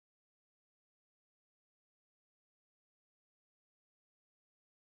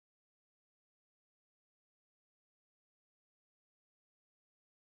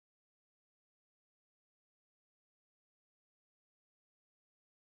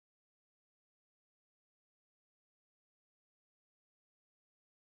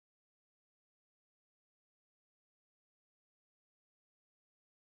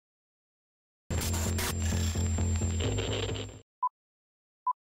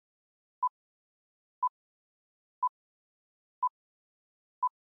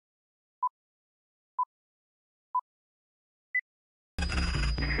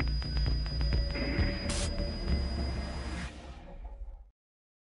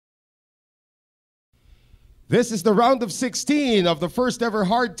This is the round of 16 of the first ever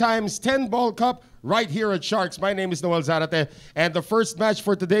Hard Times 10-Ball Cup right here at Sharks. My name is Noel Zarate, and the first match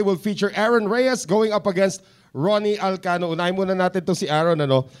for today will feature Aaron Reyes going up against Ronato Alcano. Unahin muna natin to si Aaron.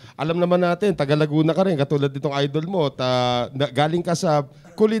 Alam naman natin, taga Laguna ka rin, katulad nitong idol mo. Galing ka sa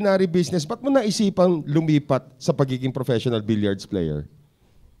culinary business. Ba't mo naisipang lumipat sa pagiging professional billiards player?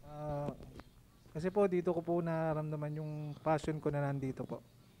 Kasi po dito ko po naramdaman yung passion ko na nandito po.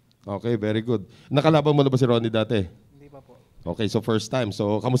 Okay, very good. Nakalaban mo na ba si Ronnie dati? Hindi pa po. Okay, so first time.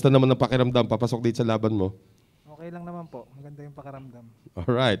 So, kamusta naman ang pakiramdam? Papasok dito sa laban mo? Okay lang naman po. Maganda yung pakiramdam.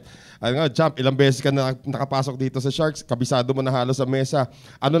 Alright. Champ, ilang beses ka na nakapasok dito sa Sharks? Kabisado mo na halos sa mesa.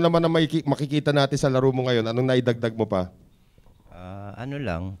 Ano naman ang makikita natin sa laro mo ngayon? Anong naidagdag mo pa? Ano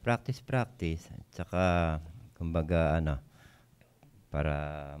lang, practice. Tsaka, kumbaga,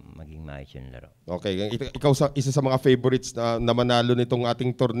 para maging maayos yung laro. Okay, ikaw isa sa mga favorites na manalo nitong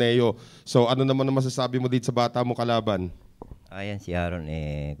ating torneo. So ano naman ang masasabi mo dito sa bata mo kalaban? Ayan si Aaron,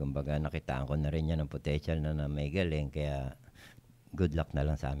 kumbaga nakitaan ko na rin yan ng potential na may galing. Kaya good luck na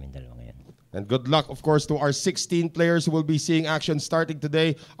lang sa amin dalawa ngayon. And good luck, of course, to our 16 players who will be seeing action starting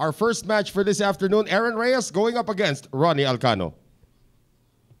today. Our first match for this afternoon, Aaron Reyes going up against Ronato Alcano.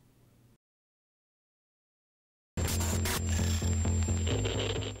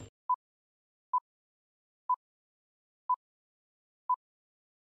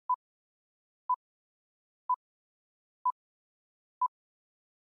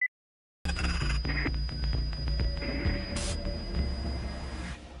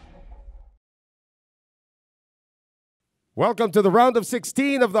 Welcome to the round of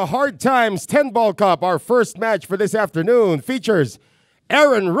 16 of the Hard Times 10-Ball Cup. Our first match for this afternoon features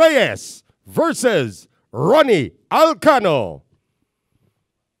Aaron Reyes versus Ronato Alcano.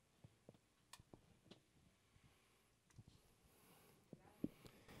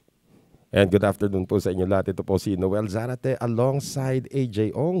 And good afternoon po sa inyo lahat. Ito po si Noel Zarate alongside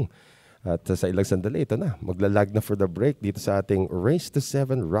AJ Ong. At sa ilang sandali, ito na. Maglalag na for the break dito sa ating Race to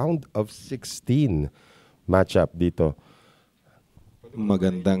 7 round of 16 matchup dito.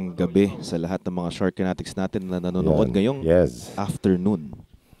 Magandang gabi sa lahat ng mga Shark Kinetics natin na nanonood ngayong afternoon.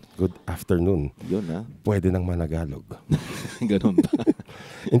 Good afternoon. Yun ha. Pwede nang managalog. Ganun ba?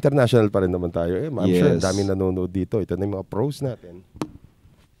 International pa rin naman tayo. I'm sure daming nanonood dito. Ito na yung mga pros natin.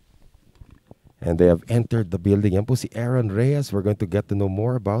 And they have entered the building. Yan po si Aaron Reyes. We're going to get to know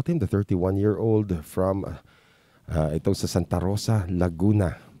more about him. The 31-year-old from itong sa Santa Rosa,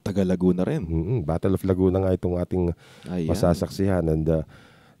 Laguna. Taga Laguna rin. Battle of Laguna nga itong ating masasaksihan. And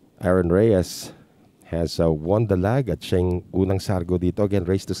Aaron Reyes has won the lag at siya yung unang sargo dito. Again,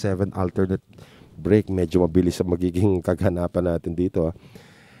 race to 7, alternate break. Medyo mabilis ang magiging kaghanapan natin dito.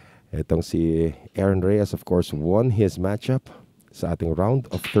 Itong si Aaron Reyes, of course, won his matchup sa ating round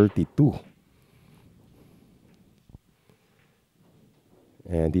of 32.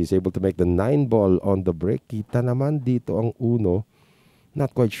 And he's able to make the 9-ball on the break. Kita naman dito ang uno.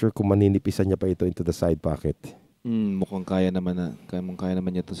 Not quite sure kung maninipisan niya pa ito into the side pocket. Mukhang kaya naman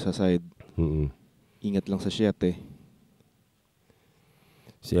niya ito sa side. Ingat lang sa 7.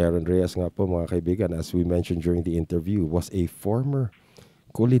 Si Aaron Reyes nga po mga kaibigan, as we mentioned during the interview, was a former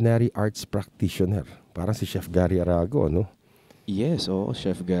culinary arts practitioner. Parang si Chef Gary Arago, no? Yes,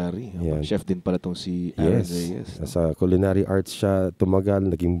 Chef Gary. Chef din pala itong si Aaron Reyes. Sa culinary arts siya tumagal,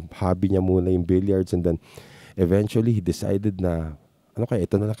 naging hobby niya muna yung billiards, and then eventually he decided na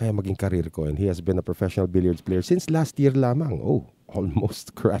ito na lang kaya maging career ko. And he has been a professional billiards player since last year lamang.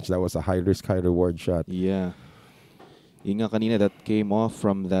 Almost scratch. That was a high risk, high reward shot. Yeah. Yung nga kanina, that came off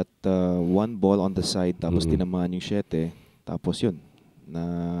from that 1 ball on the side. Tapos tinamaan yung 7. Tapos yun,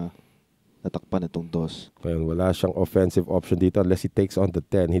 natakpan itong 2. Kaya wala siyang offensive option dito unless he takes on the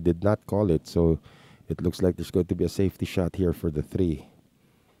 10. He did not call it. So it looks like there's going to be a safety shot here for the 3.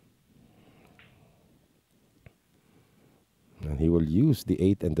 And he will use the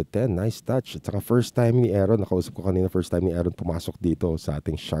 8 and the 10. Nice touch. At saka first time ni Aaron, nakausap ko kanina, first time ni Aaron pumasok dito sa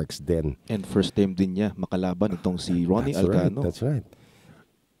ating Sharks Den. And first time din niya makalaban itong si Ronato Alcano. That's right.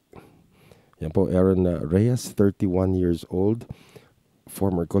 Yan po, Aaron Reyes, 31 years old.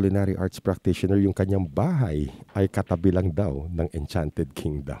 Former culinary arts practitioner. Yung kanyang bahay ay katabi lang daw ng Enchanted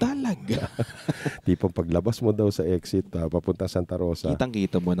Kingdom. Talaga? Tipong paglabas mo daw sa exit, papunta Santa Rosa.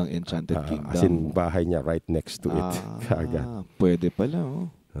 Kitang-kita mo ng Enchanted Kingdom. As in, bahay niya right next to it. Pwede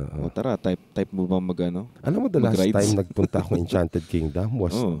pala, tara, type mo ba mag-ano? Alam mo, the last time nagpunta akong Enchanted Kingdom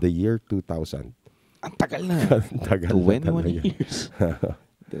was the year 2000. Ang tagal na. Tagal 21 years.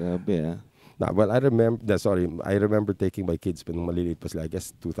 Grabe, Well, I remember taking my kids nung maliliit pa sila. I guess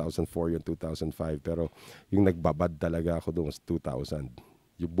 2004 yun, 2005. Pero yung nagbabad talaga ako doon was 2000.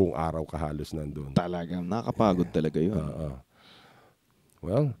 Yung buong araw ka halos nandun. Talagang nakakapagod talaga yun.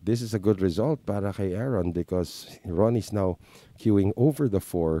 Well, this is a good result para kay Aaron because Ronnie's now queuing over the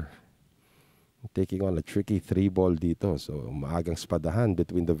 4, taking on a tricky 3-ball dito. So, maagang spadahan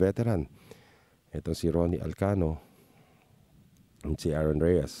between the veteran. Ito si Ronnie Alcano at si Aaron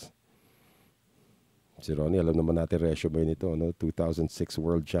Reyes. Si Ronnie, alam naman natin resume nito, no? 2006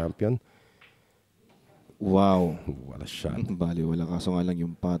 World Champion. Wow. What a shot. Bali, wala kaso nga lang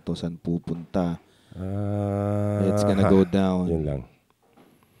yung pato saan pupunta. It's gonna go down. Yun lang.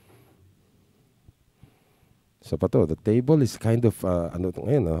 So pa to, the table is kind of,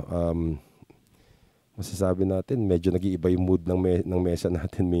 masasabi natin, medyo nag-iiba yung mood ng mesa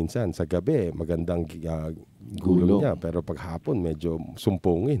natin minsan. Sa gabi, magandang gulong niya. Pero pag hapon, medyo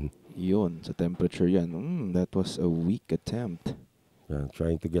sumpungin. Yun, sa temperature yan. That was a weak attempt. Yeah,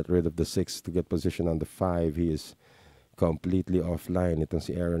 trying to get rid of the 6 to get position on the 5. He is completely offline. Itong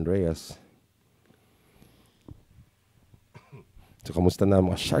si Aaron Reyes. So, kamusta na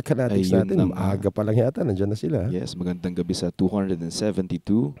mga Shark Fanatics natin? Maaga pa lang yata. Nandiyan na sila. Yes, magandang gabi sa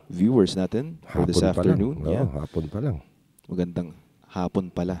 272 viewers natin for this afternoon. Yeah. Hapon pa lang. Magandang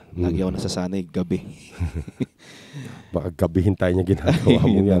hapon pala. Lagi ako nasasanay, gabi. Baka gabihin tayo niya ginagawa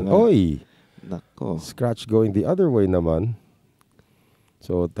mo yan. Oy! Nako. Scratch going the other way naman.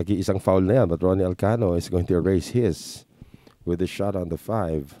 So, tagi-isang foul na yan. But Ronnie Alcano is going to erase his with a shot on the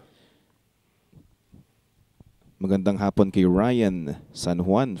 5. Magandang hapon kay Ryan San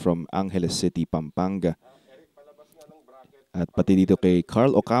Juan from Angeles City, Pampanga. At pati dito kay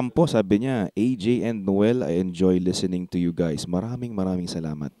Carl Ocampo, sabi niya, AJ and Noel, I enjoy listening to you guys. Maraming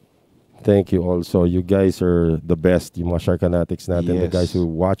salamat. Thank you also. You guys are the best. Yung mga Shark Fanatics natin. Yes. The guys who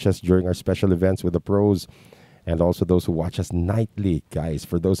watch us during our special events with the pros. And also those who watch us nightly. Guys,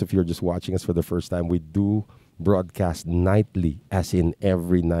 for those of you who are just watching us for the first time, we do broadcast nightly, as in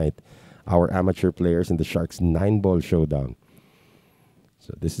every night. Our amateur players in the Sharks 9-ball showdown.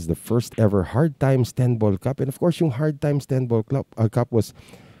 So this is the first ever Hard Times 10-ball cup. And of course, yung Hard Times 10-ball cup was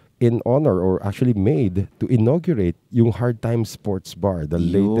in honor or actually made to inaugurate yung Hard Times Sports Bar, the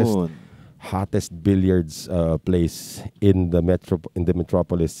latest, hottest billiards place in the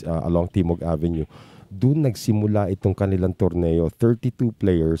metropolis along Timog Avenue. Doon nagsimula itong kanilang torneo. 32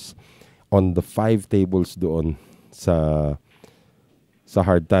 players on the 5 tables doon sa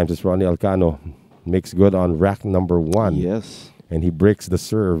Hard Times. It's Ronnie Alcano makes good on rack number 1. Yes. And he breaks the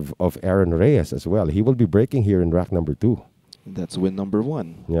serve of Aaron Reyes as well. He will be breaking here in rack number 2. That's win number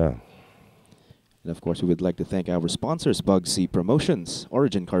 1. Yeah. And of course, we would like to thank our sponsors, Bugsy Promotions,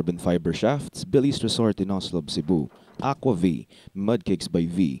 Origin Carbon Fiber Shafts, Billy's Resort in Oslo, Cebu, Aqua V, Mudcakes by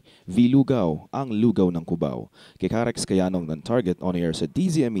V, V Lugaw, ang lugaw ng Cubao, Kikarex Kayanong ng Target on air sa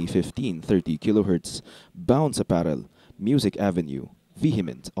DZME 1530 kHz, Bounce Apparel, Music Avenue,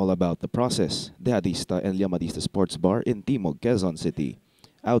 Vehement, all about the process, Dadista and Llamadista Sports Bar in Timog, Quezon City,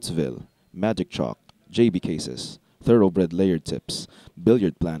 Outsville, Magic Chalk, JB Cases, Thoroughbred Layered Tips,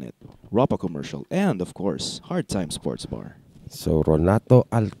 Billiard Planet, Ropa Commercial, and of course, Hard Time Sports Bar. So Ronato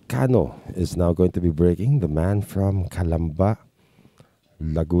Alcano is now going to be breaking, the man from Calamba,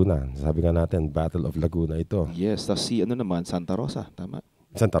 Laguna. Sabi nga natin, Battle of Laguna ito. Yes, tas si naman, Santa Rosa, tama?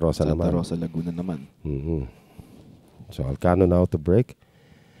 Santa Rosa, Laguna naman. So Alcano now to break,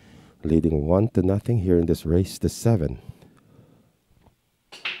 leading 1-0 here in this race to 7.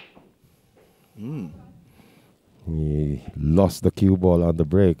 He lost the cue ball on the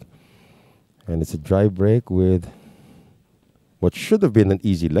break. And it's a dry break with what should have been an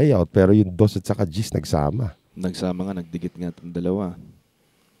easy layout, pero yung dos at saka G's nagsama. Nagsama nga, nagdikit nga itong dalawa.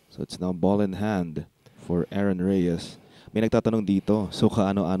 So it's now ball in hand for Aaron Reyes. May nagtatanong dito, so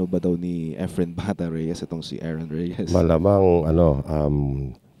kaano-ano ba daw ni Efren Bata Reyes itong si Aaron Reyes? Malamang,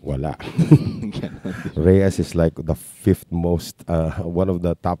 wala. Reyes is like the 5th most, one of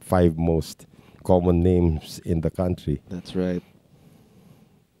the top 5 most common names in the country. That's right.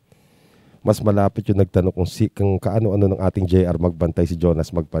 Mas malapit yung nagtanong kung kaano-ano ng ating JR magbantay, si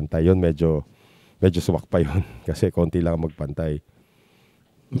Jonas magbantay. Yun, medyo suwak pa yun. Kasi konti lang magpantay.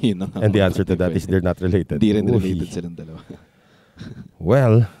 And the answer to that is they're not related. Hindi rin related silang dalawa.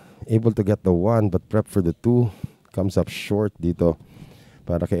 Well, able to get the 1 but prep for the 2. Comes up short dito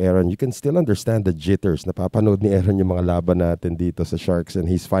para kay Aaron. You can still understand the jitters. Napapanood ni Aaron yung mga laban natin dito sa Sharks and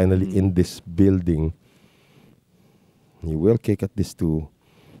he's finally in this building. He will kick at this 2.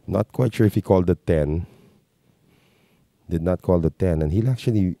 Not quite sure if he called the 10. Did not call the 10. And he'll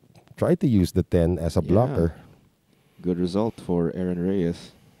actually try to use the 10 as a blocker. Good result for Aaron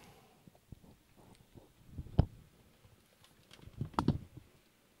Reyes.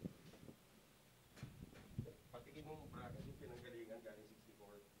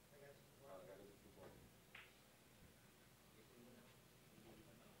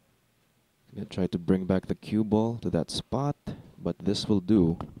 Gonna try to bring back the cue ball to that spot, but this will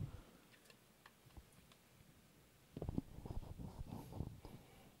do.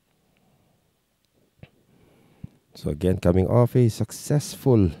 So again, coming off a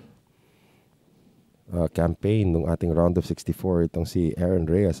successful campaign nung ating round of 64, itong si Aaron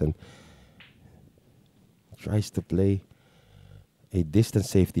Reyes, and tries to play a distance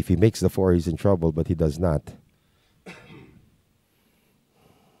safety. If he makes the 4, he's in trouble, but he does not.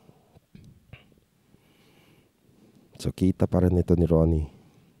 So kita pa rin ito ni Ronnie.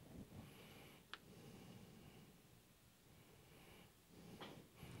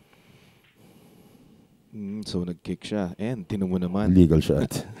 So nag-kick siya. And tinan mo naman. Legal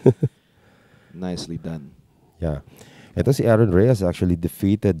shot. Nicely done. Yeah. Ito si Aaron Reyes actually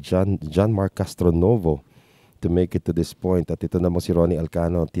defeated John Mark Castronovo to make it to this point. At ito naman si Ronnie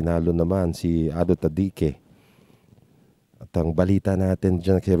Alcano, tinalo naman si Ado Tadike. At ang balita natin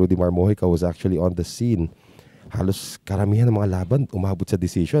dyan kay Rudy Marmojica was actually on the scene. Halos karamihan ng mga laban umabot sa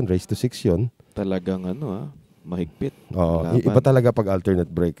decision. Race to 6 yun. Talagang mahigpit. Iba talaga pag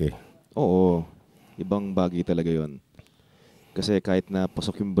alternate break eh. Oo. Ibang bagay talaga yon. Kasi kahit na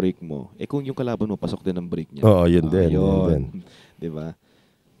pasok yung break mo, kung yung kalaban mo, pasok din ang break niya. Oo, yun din. Yun din. Diba?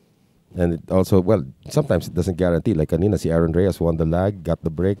 And it also, well, sometimes it doesn't guarantee. Like kanina, si Aaron Reyes won the lag, got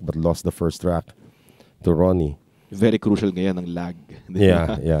the break, but lost the first track to Ronnie. Very crucial ngayon ang lag.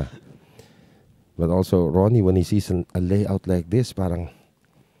 Diba? Yeah. But also, Ronnie, when he sees a layout like this, parang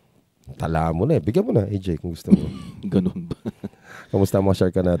tala mo na eh. Bigyan mo na, AJ, kung gusto mo. Ganun ba? Kamusta mga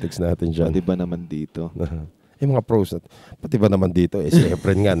Sharkanatics natin dyan? Pati ba naman dito? Yung mga pros, pati ba naman dito? Si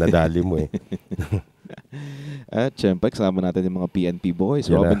Efren nga, nadali mo eh. At syempre, kasama natin yung mga PNP boys.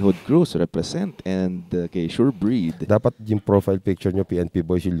 Yan Robin na. Hood Cruz represent and kay Sure Breed. Dapat yung profile picture nyo, PNP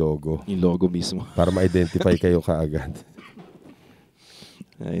Boys, yung logo. Yung logo mismo. Para ma-identify kayo kaagad.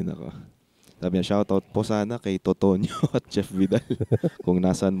 Ay, nako. Sabi niya, shoutout po sana kay Totonyo at Chef Vidal. Kung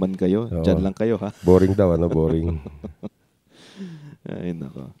nasaan man kayo, Oo. dyan lang kayo ha. Boring daw, boring. Ay,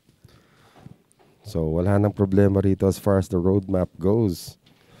 nako. So, wala nang problema rito as far as the roadmap goes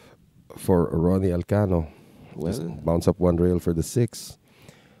for Ronnie Alcano. Just Well, bounce up 1 rail for the 6.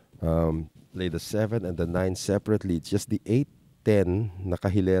 Play the 7 and the 9 separately. It's just the 8-10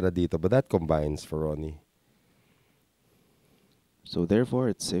 nakahilera dito. But that combines for Ronnie. so therefore,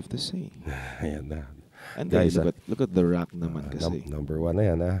 it's safe to say. Ayan na. And Guys, look at the rack naman kasi. Number 1 na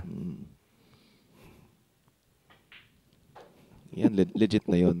yan, Yan, legit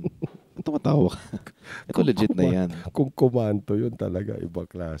na yun. Tumatawa ka. Ito legit na yan. Kung kumanto yun talaga, ibang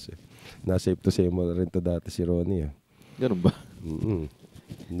klase. Na-safe to say mo na rin to dati si Ronnie. Ganun ba?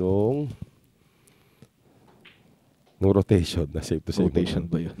 Nung rotation, na-safe to say Rotation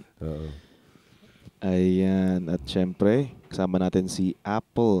mo. ba yun? Oo. Ayan. At syempre, kasama natin si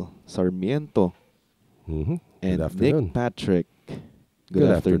Apple Sarmiento Mhm. and Good afternoon. Nick Patrick. Good Good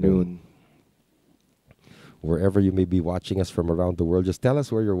afternoon. afternoon. Wherever you may be watching us from around the world, just tell us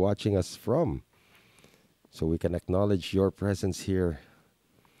where you're watching us from so we can acknowledge your presence here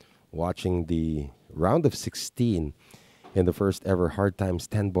watching the round of 16 in the first ever Hard Times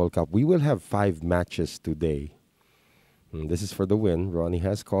 10 Ball Cup. We will have 5 matches today. This is for the win. Ronnie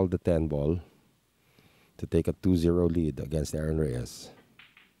has called the 10 ball to take a 2-0 lead against Aaron Reyes.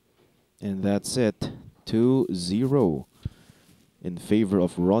 And that's it. 2-0 in favor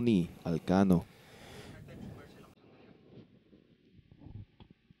of Ronnie Alcano.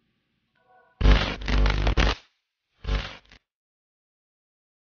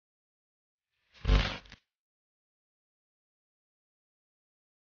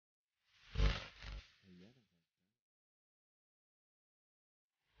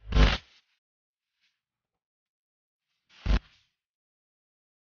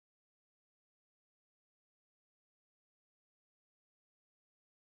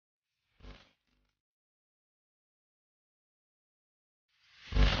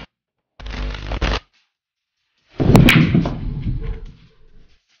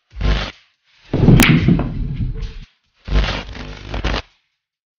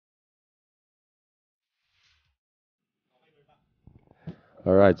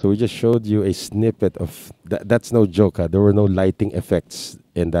 All right, so we just showed you a snippet of that's no joke. There were no lighting effects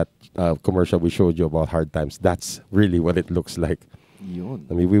in that commercial we showed you about Hard Times. That's really what it looks like. Yun.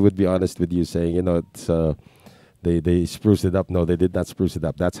 I mean, we would be honest with you saying, it's they spruced it up. No, they did not spruce it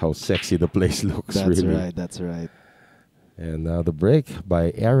up. That's how sexy the place looks. That's really. right. That's right. And now the break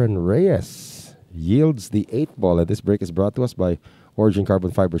by Aaron Reyes yields the 8 ball. And this break is brought to us by Origin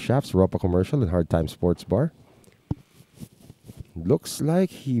Carbon Fiber Shafts, Ropa Commercial, and Hard Time Sports Bar. Looks like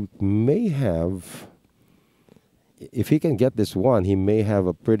he may have, if he can get this one, he may have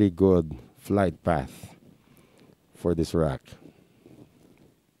a pretty good flight path for this rack.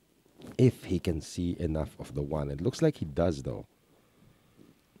 If he can see enough of the 1. It looks like he does though.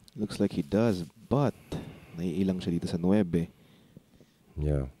 Looks like he does, but naiilang siya dito sa 9.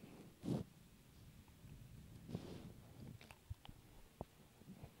 Yeah.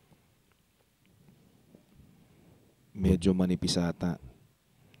 Medyo manipis ata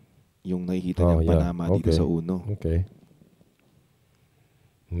yung nakikita niyang panama dito sa 1. Okay.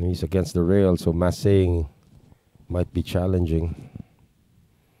 And he's against the rail, so massing might be challenging.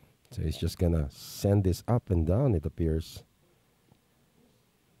 So he's just gonna send this up and down, it appears.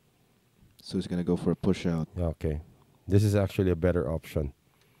 So he's gonna go for a push out. Okay. This is actually a better option.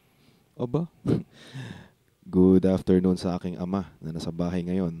 Aba? Good afternoon sa aking ama na nasa bahay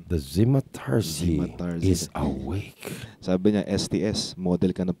ngayon. The Zimitarzi is Zimitarzi. awake. Sabi niya, STS,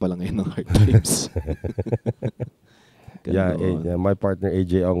 model ka na pala ngayon ng hard times. Yeah, my partner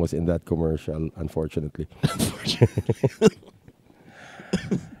AJ Ong was in that commercial, unfortunately.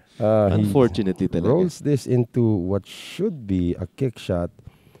 Unfortunately He talaga. rolls this into what should be a kick shot.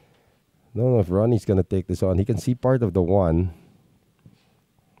 Don't know if Ronnie's going to take this on. He can see part of the 1.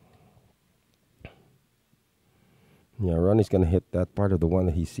 Yeah, Ronnie's going to hit that part of the 1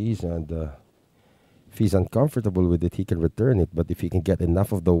 that he sees, and if he's uncomfortable with it, he can return it. But if he can get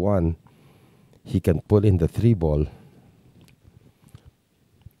enough of the 1, he can put in the 3 ball.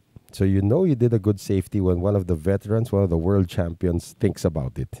 So you know you did a good safety when one of the veterans, one of the world champions, thinks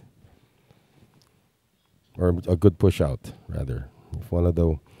about it. Or a good push out, rather. If one of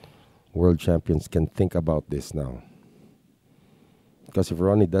the world champions can think about this now. Because if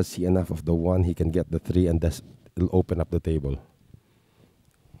Ronnie does see enough of the 1, he can get the 3, and it'll open up the table.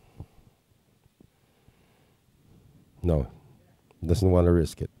 No, doesn't want to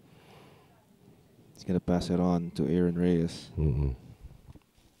risk it. He's going to pass it on to Aaron Reyes.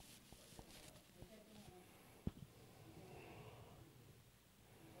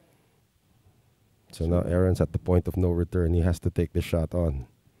 So now Aaron's at the point of no return. He has to take the shot on.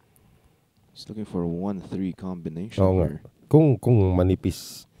 He's looking for a 1-3 combination Oo nga. here. Kung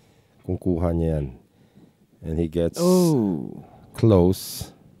manipis, kung kuha niya yan. And he gets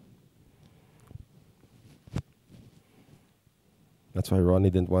close. That's why Ronnie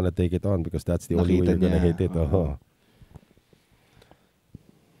didn't want to take it on, because that's the only way you're going to hit it.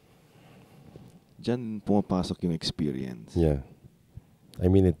 Diyan pumapasok yung experience. Yeah. I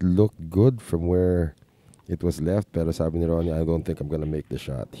mean, it looked good from where it was left, pero sabi ni Ronnie, I don't think I'm gonna make the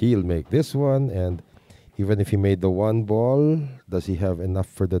shot. He'll make this one, and even if he made the 1 ball, does he have enough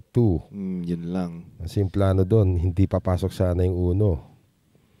for the 2? Yun lang. Kasi yung plano doon, hindi papasok sana yung 1.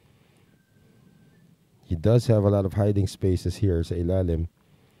 He does have a lot of hiding spaces here sa ilalim.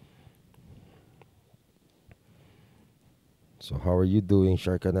 So how are you doing,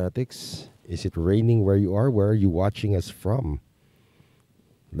 Sharkanatics? Is it raining where you are? Where are you watching us from?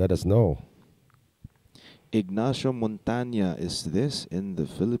 Let us know. Ignacio Montaña, is this in the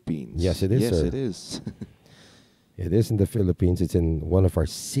Philippines? Yes, it is, Yes, sir. it is. It is in the Philippines. It's in one of our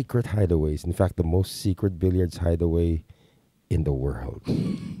secret hideaways. In fact, the most secret billiards hideaway in the world.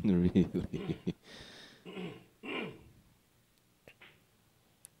 Really?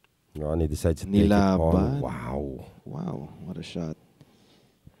 Ronnie decides to take it on. Wow. Wow, what a shot.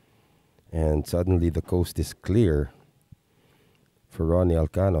 And suddenly the coast is clear for Ronnie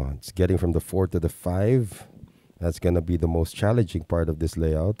Alcano. It's getting from the 4 to the 5. That's going to be the most challenging part of this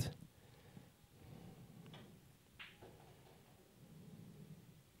layout.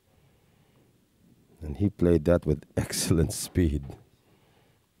 And he played that with excellent speed.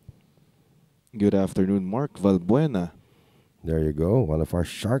 Good afternoon, Mark Valbuena. There you go, one of our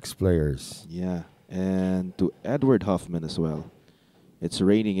Sharks players. Yeah, and to Edward Hoffman as well. It's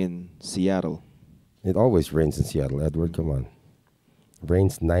raining in Seattle. It always rains in Seattle, Edward, come on.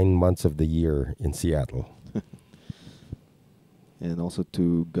 Rains 9 months of the year in Seattle. And also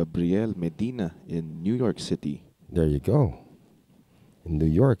to Gabriel Medina in New York City. There you go. In New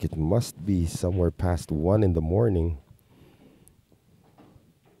York, it must be somewhere past 1 in the morning.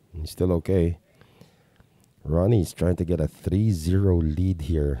 He's still okay. Ronnie's trying to get a 3-0 lead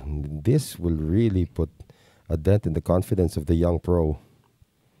here. This will really put a dent in the confidence of the young pro.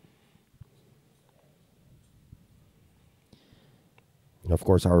 Of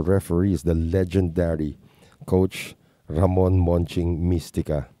course, our referee is the legendary Coach Ramon Monching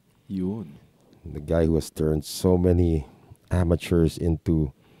Mistica. Yun. The guy who has turned so many amateurs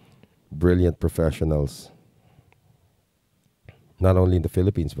into brilliant professionals. Not only in the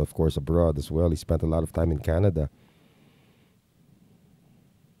Philippines, but of course abroad as well. He spent a lot of time in Canada.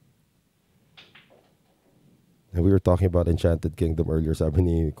 And we were talking about Enchanted Kingdom earlier. Sabi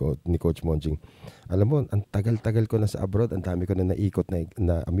ni Coach Monjing, alam mo, ang tagal-tagal ko na sa abroad, ang dami ko na naikot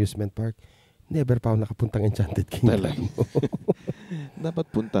na amusement park. Never pa ako nakapuntang Enchanted Kingdom. Dapat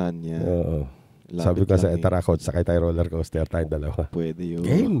puntahan niya. Oo. Sabi ko sa tara coach, sakay tayo roller coaster, tayong dalawa. Pwede yun.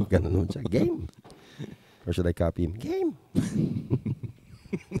 Game! Ganun siya. Game! Or should I copy him? Game!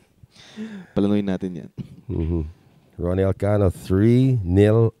 Palanuin natin yan. Ronnie Alcano, 3-0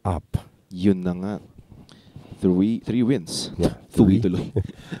 up. Yun na nga. Three wins. Yeah, Three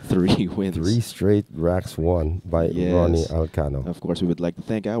wins. 3 straight racks won by Ronnie Alcano. Of course, we would like to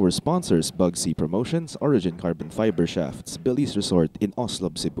thank our sponsors, Bugsy Promotions, Origin Carbon Fiber Shafts, Billy's Resort in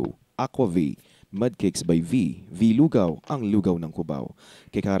Oslob, Cebu, Aqua V, Mudcakes by V, V Lugaw, ang lugaw ng Cubao,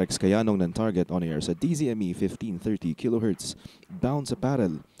 Kikarex Kayanong ng Target on air sa DZME 1530 kHz, Bounce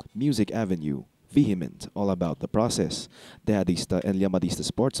Apparel, Music Avenue, Vehement, all about the process, Dadista and Llamadista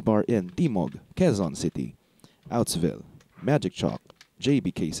Sports Bar in Timog, Quezon City, Outsville, Magic Chalk,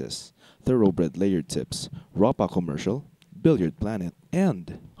 JB Cases, Thoroughbred Layered Tips, Ropa Commercial, Billiard Planet,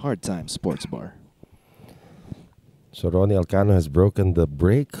 and Hard Time Sports Bar. So Ronnie Alcano has broken the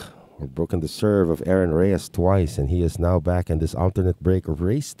break, or broken the serve of Aaron Reyes twice, and he is now back in this alternate break,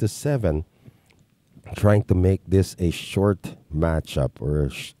 race to 7, trying to make this a short matchup or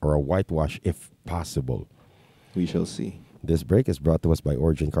a whitewash if possible. We shall see. This break is brought to us by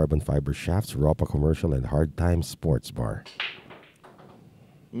Origin Carbon Fiber Shafts, Ropa Commercial, and Hard Time Sports Bar.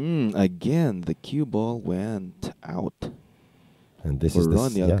 Again, the cue ball went out. And this For is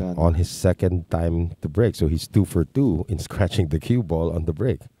Ronnie Alcano. on his second time to break. So he's 2 for 2 in scratching the cue ball on the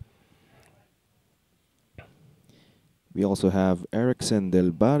break. We also have Erickson Del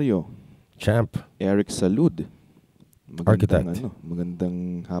Barrio, Champ. Eric Salud. Architect.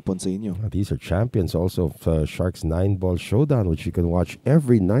 Magandang hapon sa inyo. These are champions also of Sharks 9-Ball Showdown, which you can watch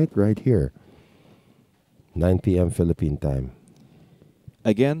every night right here. 9 p.m. Philippine time.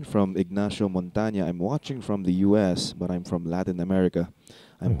 Again, from Ignacio Montaña. I'm watching from the U.S., but I'm from Latin America.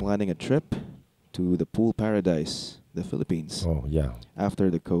 I'm planning a trip to the Pool Paradise, the Philippines. Oh, yeah. After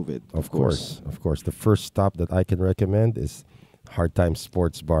the COVID, Of course. The first stop that I can recommend is Hard Time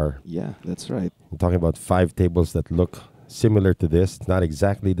Sports Bar. Yeah, that's right. I'm talking about 5 tables that look similar to this. It's not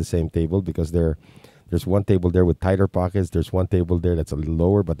exactly the same table because there's one table there with tighter pockets. There's one table there that's a little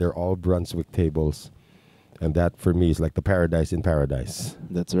lower, but they're all Brunswick tables. And that, for me, is like the paradise in paradise.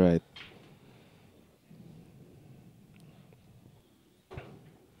 That's right.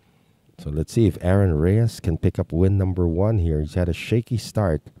 So let's see if Aaron Reyes can pick up win number 1 here. He's had a shaky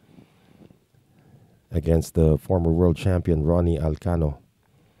start against the former world champion, Ronnie Alcano.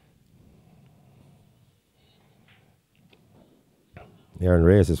 Aaron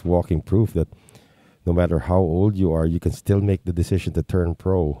Reyes is walking proof that no matter how old you are, you can still make the decision to turn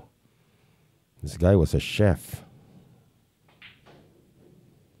pro. This guy was a chef.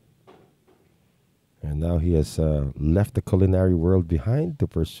 And now he has left the culinary world behind to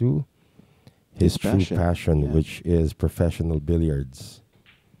pursue his true passion, which is professional billiards.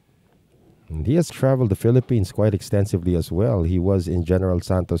 And he has traveled the Philippines quite extensively as well. He was in General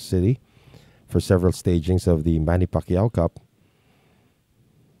Santos City for several stagings of the Manny Pacquiao Cup.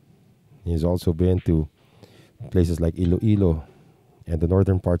 He's also been to places like Iloilo and the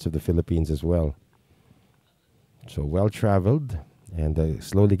northern parts of the Philippines as well. So well-traveled and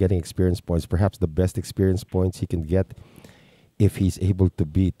slowly getting experience points. Perhaps the best experience points he can get if he's able to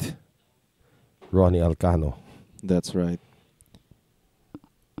beat Ronnie Alcano. That's right.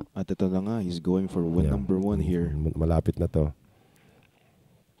 At ito na nga, he's going for win number 1 here. Malapit na to.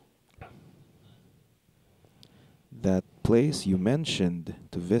 That place you mentioned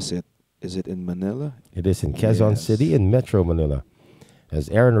to visit, is it in Manila? It is in Quezon City in Metro Manila. As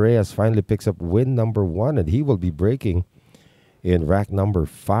Aaron Reyes finally picks up win number 1, and he will be breaking in rack number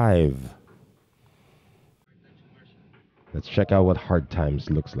 5. Let's check out what Hard Times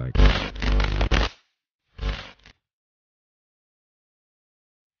looks like.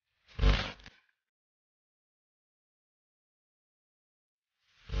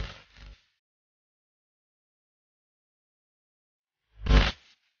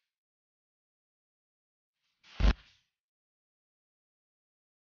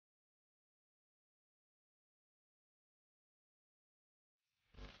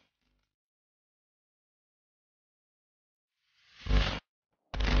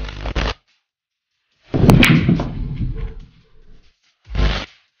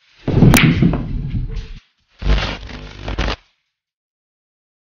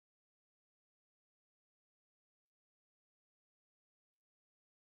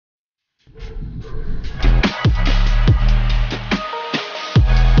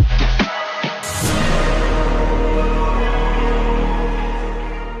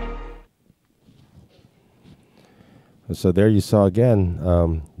 So there you saw again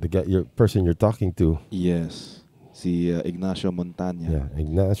the your person you're talking to. Yes. Si Ignacio Montaña. Yeah,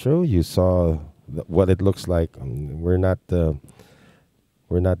 Ignacio, you saw what it looks like. We're not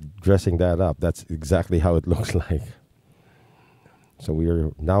dressing that up. That's exactly how it looks like. So we are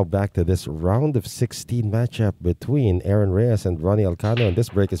now back to this round of 16 matchup between Aaron Reyes and Ronnie Alcano. And this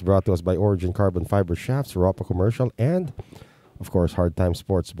break is brought to us by Origin Carbon Fiber Shafts, Europa Commercial, and, of course, Hard Time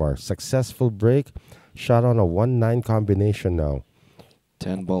Sports Bar. Successful break. Shot on a 1-9 combination now.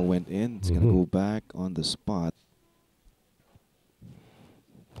 10 ball went in. It's going to go back on the spot.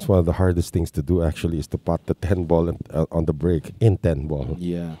 It's one of the hardest things to do, actually, is to pot the 10 ball on the break in 10 ball.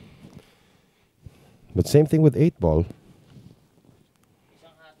 Yeah. But same thing with 8 ball.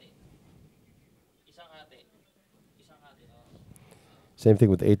 Same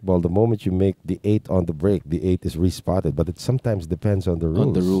thing with 8 ball. The moment you make the 8 on the break, the 8 is respotted. But it sometimes depends on the rules.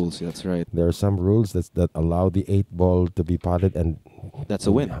 On the rules, that's right. There are some rules that allow the 8 ball to be potted, and that's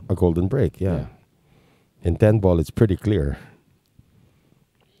a win. A golden break, yeah. In 10 ball, it's pretty clear.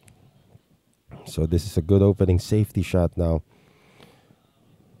 So this is a good opening safety shot now.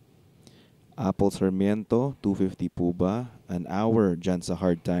 Apple Sarmiento, 250 po ba? An hour dyan sa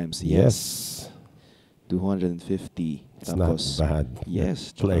Hard Times. Yes. 250. It's Tapos, not bad.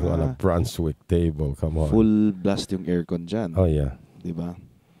 Yes. Playing on a Brunswick table, come on. Full blast yung aircon dyan. Oh, yeah. Diba?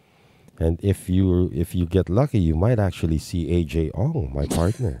 And if you get lucky, you might actually see AJ Ong, my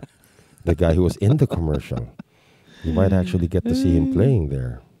partner. The guy who was in the commercial. You might actually get to see him playing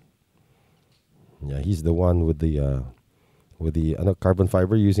there. Yeah, he's the one with the carbon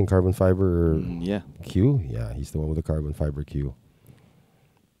fiber, using carbon fiber yeah. cue. Yeah, he's the one with the carbon fiber cue.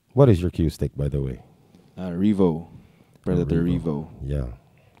 What is your cue stick, by the way? Revo. Predator Revo. Yeah.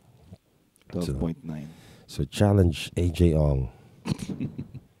 12.9. So challenge AJ Ong.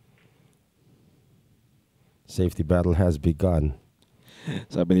 Safety battle has begun.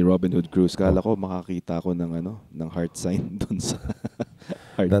 Sabi ni Robin Hood Cruz, kala ko makakita ko ng ng heart sign dun sa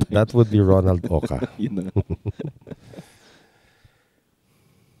Hard Times. That would be Ronald Oka. Yun na.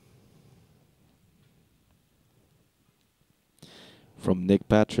 From Nick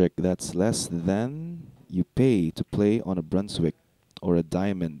Patrick, that's less than you pay to play on a Brunswick or a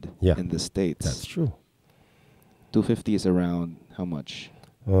Diamond in the States. That's true. 250 is around how much?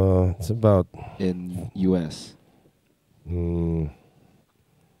 It's about in US.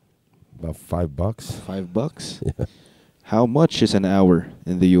 About $5. $5? Yeah. How much is an hour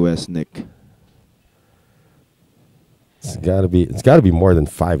in the US, Nick? It's gotta be more than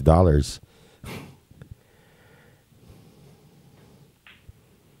 $5.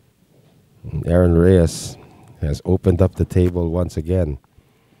 Aaron Reyes has opened up the table once again.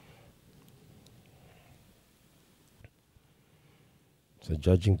 So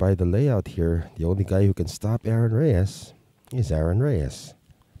judging by the layout here, the only guy who can stop Aaron Reyes is Aaron Reyes.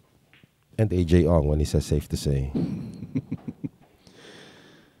 And AJ Ong, when he says safe to say.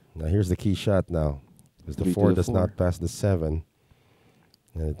 Now here's the key shot now. Because the 4 does not pass the 7.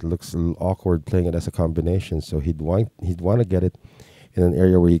 And it looks a little awkward playing it as a combination. So he'd want to get it in an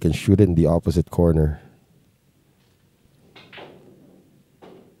area where he can shoot it in the opposite corner.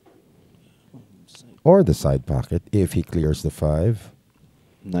 Or the side pocket if he clears the 5.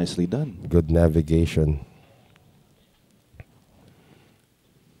 Nicely done. Good navigation.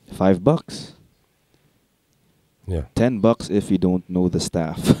 $5. Yeah. $10 if you don't know the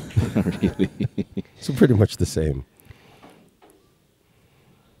staff. Really. So pretty much the same.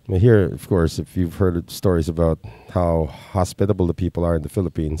 Now here, of course, if you've heard stories about how hospitable the people are in the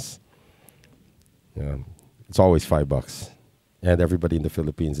Philippines, it's always $5. And everybody in the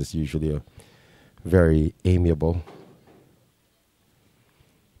Philippines is usually very amiable.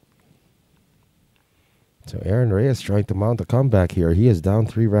 So Aaron Reyes trying to mount a comeback here. He is down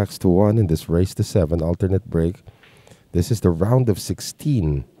 3 racks to 1 in this race to 7 alternate break. This is the round of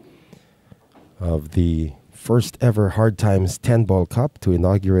 16 of the first ever Hard Times 10 Ball Cup to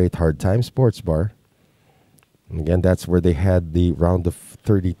inaugurate Hard Time Sports Bar. And again, that's where they had the round of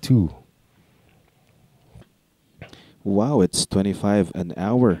 32. Wow, it's $25 an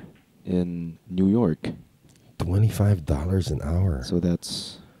hour in New York. $25 an hour. So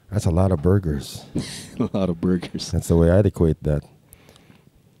that's a lot of burgers. a lot of burgers. That's the way I'd equate that.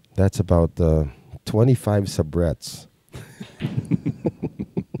 That's about 25 sabrets.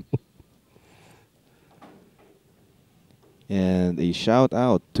 And a shout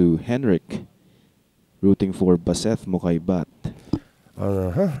out to Henrik, rooting for Baseth Mokaibat.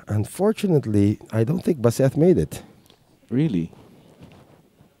 Unfortunately, I don't think Baseth made it. Really?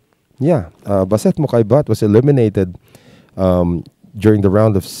 Yeah, Baseth Mokaibat was eliminated during the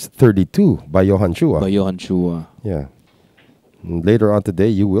round of 32 by Johan Chua. By Johan Chua. Yeah. And later on today,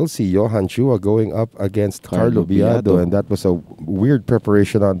 you will see Johan Chua going up against Carlo Carlo Biado, Biado. and that was a weird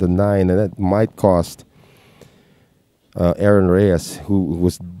preparation on the 9, and that might cost Aaron Reyes, who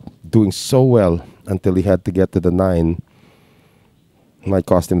was doing so well until he had to get to the 9, might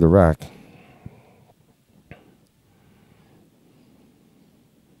cost him the rack.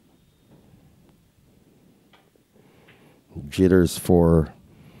 Jitters for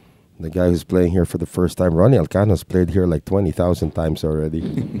the guy who's playing here for the first time. Ronnie Alcano's played here like 20,000 times already.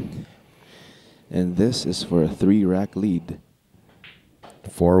 And this is for a 3-rack lead.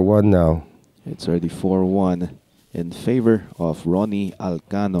 4-1 now. It's already 4-1 in favor of Ronnie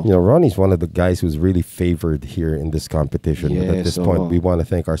Alcano. You know, Ronnie's one of the guys who's really favored here in this competition. But at this Yes, point, oo. we want to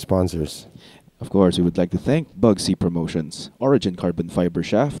thank our sponsors. Of course, we would like to thank Bugsy Promotions, Origin Carbon Fiber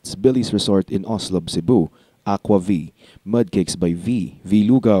Shafts, Billy's Resort in Oslob, Cebu, Aqua V, Mudcakes by V, V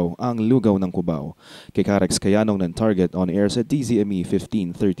Lugaw, ang lugaw ng Cubao, Kekarex Kayanong ng Target on air sa DZME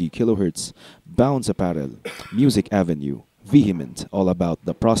 1530 kHz, Bounce Apparel, Music Avenue, Vehement, all about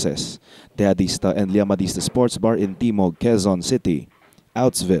the process, Teadista and Liamadista Sports Bar in Timog, Quezon City,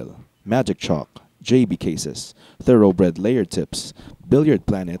 Outsville, Magic Chalk, JB Cases, Thoroughbred Layer Tips, Billiard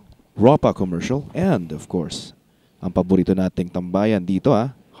Planet, Ropa Commercial, and of course, ang paborito nating tambayan dito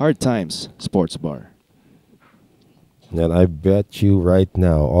Hard Times Sports Bar. And I bet you right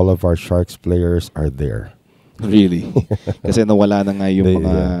now, all of our Sharks players are there. Really? Kasi nawala na nga yung They-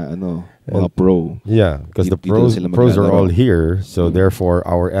 mga yeah. mga pro. Yeah, because the Dito sila pros are maglalaro. all here. So therefore,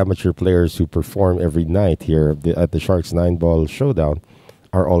 our amateur players who perform every night here at the Sharks 9-ball showdown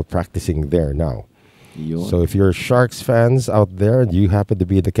are all practicing there now. Yun. So if you're Sharks fans out there and you happen to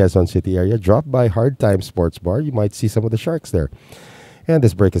be in the Quezon City area, drop by Hard Time Sports Bar. You might see some of the Sharks there. And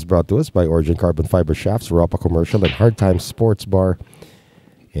this break is brought to us by Origin Carbon Fiber Shafts, Ropa Commercial, and Hard Time Sports Bar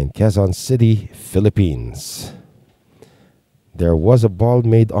in Quezon City, Philippines. There was a ball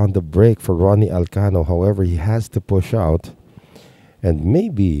made on the break for Ronnie Alcano. However, he has to push out. And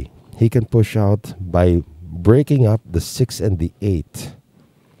maybe he can push out by breaking up the 6 and the 8,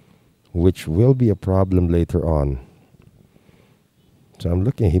 which will be a problem later on. So I'm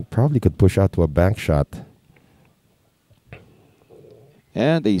looking, he probably could push out to a bank shot.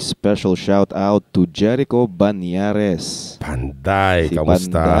 And a special shout out to Jericho Banyares. Panday, Si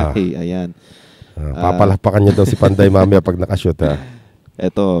kamusta? Panday, ayan. Papalakpakan niya daw si Panday mamaya pag nakashoot ha.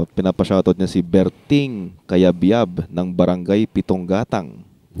 Ito, pinapashoutout niya si Berting Kayabyab ng Barangay Pitong Gatang.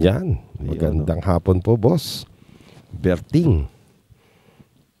 Yan, magandang hapon po, boss. Berting.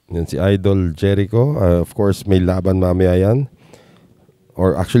 Yan si Idol Jericho. Of course, may laban mamaya yan.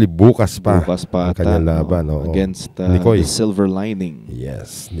 Or actually, bukas pa. Bukas pa ang kanyang ata, laban. no? Oo. Against Nicoy. the Silver Lining.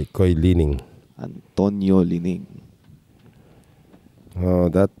 Yes, Nicoy Lining. Antonio Lining.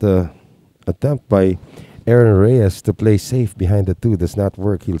 That attempt by Aaron Reyes to play safe behind the 2 does not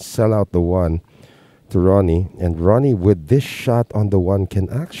work. He'll sell out the 1 to Ronnie. And Ronnie, with this shot on the 1, can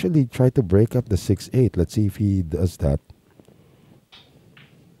actually try to break up the 6-8. Let's see if he does that.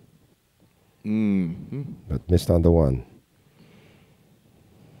 But missed on the 1.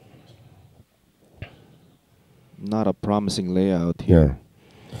 Not a promising layout here.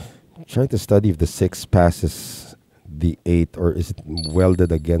 Yeah. Trying to study if the 6 passes the 8, or is it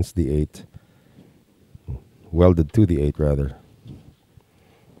welded against the 8? Welded to the 8, rather.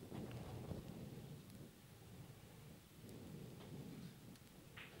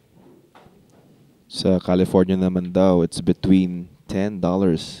 Sa California naman daw, it's between $10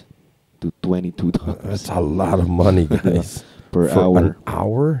 to $22. That's a lot of money, guys. Per For hour. an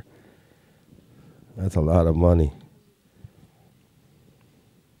hour? That's a lot of money.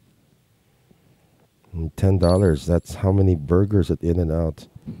 And $10, that's how many burgers at In-N-Out.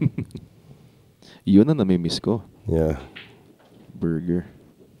 Yun ang namimiss ko. Yeah. Burger.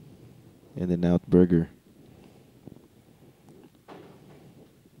 In-N-Out Burger.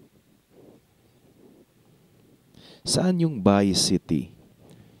 Saan yung Bay City?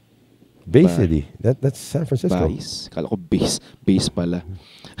 Bay Bay. City. That's San Francisco. Bays? Kala ko base. Base pala.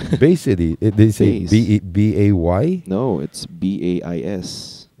 Bay City. They say Bays. B-A-Y? No, it's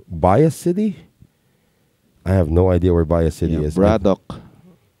B-A-I-S. Bias City? I have no idea where Bias City Yeah, is. Braddock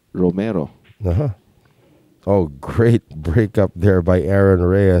Romero. Uh-huh. Oh, great breakup there by Aaron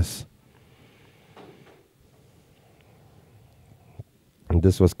Reyes. And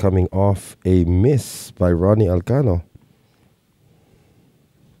this was coming off a miss by Ronnie Alcano.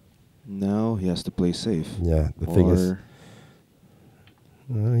 Now he has to play safe. Yeah, the thing is,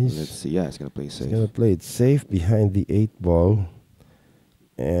 let's he's see. Yeah, he's gonna play safe. going to play it safe behind the 8 ball.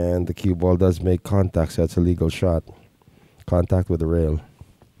 And the cue ball does make contact, so that's a legal shot. Contact with the rail.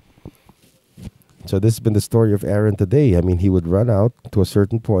 So this has been the story of Aaron today. I mean, he would run out to a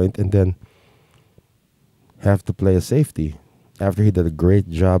certain point and then have to play a safety after he did a great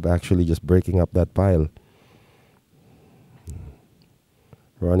job actually just breaking up that pile.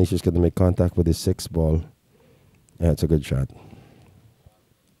 Ronnie's just going to make contact with his 6 ball. Yeah, it's a good shot.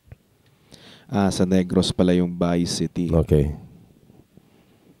 Sa Negros pala yung Bay City. Okay.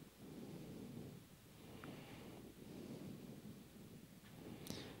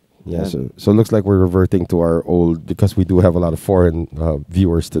 Yeah, so it looks like we're reverting to our old, because we do have a lot of foreign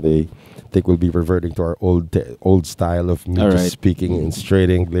viewers today. I think we'll be reverting to our old style of me just speaking in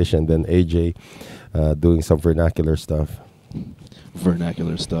straight English, and then AJ doing some vernacular stuff.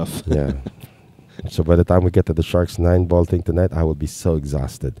 Vernacular stuff. Yeah. So by the time we get to the Sharks 9 ball thing tonight, I will be so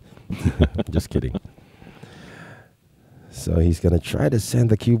exhausted. Just kidding. So he's going to try to send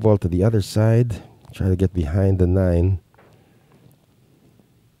the cue ball to the other side, try to get behind the 9.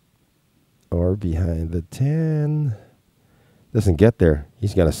 Or behind the 10. Doesn't get there.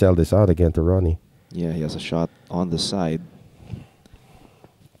 He's going to sell this out again to Ronnie. Yeah, he has a shot on the side.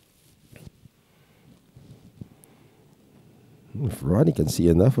 If Ronnie can see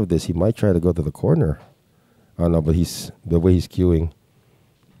enough of this, he might try to go to the corner. Oh, no, but the way he's queuing.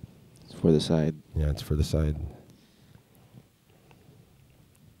 It's for the side. Yeah, it's for the side.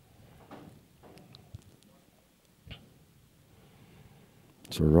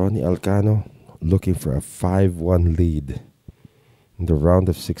 So Ronnie Alcano looking for a 5-1 lead in the round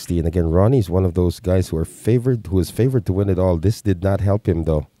of 16. Again, Ronnie's one of those guys who is favored to win it all. This did not help him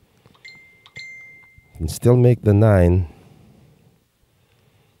though. Can still make the 9.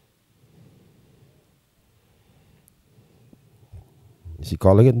 Is he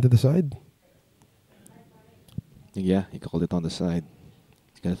calling it into the side? Yeah, he called it on the side.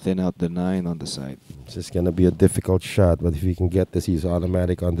 He's going to thin out the 9 on the side. It's just going to be a difficult shot, but if he can get this, he's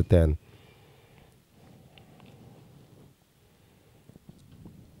automatic on the 10.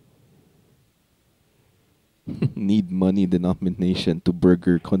 Need money denomination to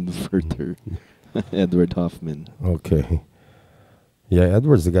burger converter. Edward Hoffman. Okay. Yeah,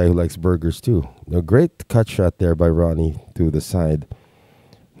 Edward's the guy who likes burgers too. A great cut shot there by Ronnie to the side.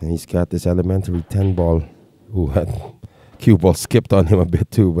 And he's got this elementary 10 ball. Ooh, that cue ball skipped on him a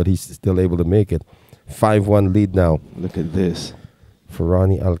bit too, but he's still able to make it. 5-1 lead now. Look at this. For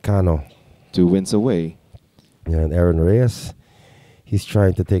Ronnie Alcano. 2 wins away. Yeah, and Aaron Reyes, he's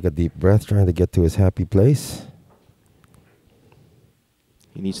trying to take a deep breath, trying to get to his happy place.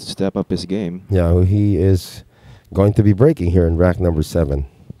 He needs to step up his game. Yeah, he is going to be breaking here in rack number 7.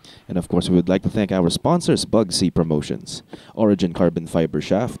 And of course, we would like to thank our sponsors, Bugsy Promotions, Origin Carbon Fiber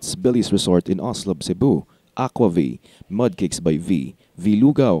Shafts, Billy's Resort in Oslo, Cebu, Aqua V, Mudcakes by V, V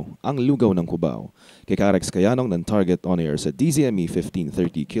Lugaw, ang lugaw ng Cubao, kay Karex Kayanong ng Target On Air sa DZME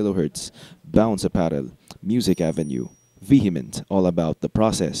 1530 kHz, Bounce Apparel, Music Avenue, Vehement, all about the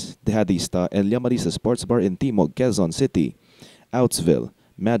process, Dehadista and Llamarisa Sports Bar in Timog, Quezon City, Outsville,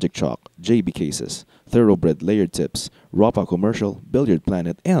 Magic Chalk, JB Cases, Thoroughbred Layered Tips, Ropa Commercial, Billiard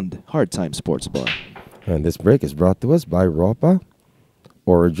Planet, and Hard Time Sports Bar. And this break is brought to us by Ropa,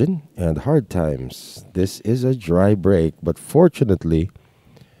 Origin, and Hard Times. This is a dry break, but fortunately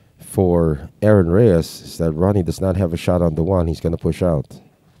for Aaron Reyes is that Ronnie does not have a shot on the 1. He's going to push out.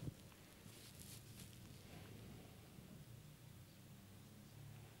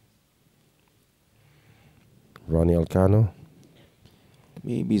 Ronnie Alcano.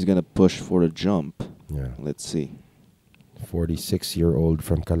 Maybe he's going to push for a jump. Yeah. Let's see. 46-year-old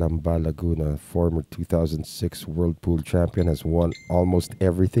from Calamba, Laguna, former 2006 World Pool Champion, has won almost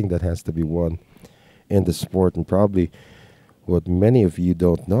everything that has to be won in the sport. And probably what many of you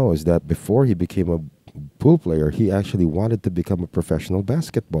don't know is that before he became a pool player, he actually wanted to become a professional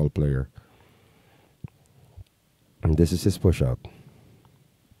basketball player. And this is his push-out.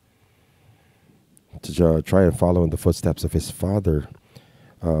 To try and follow in the footsteps of his father,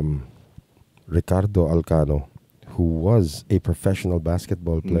 Ricardo Alcano, who was a professional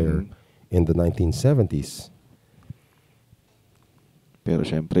basketball player in the 1970s. Pero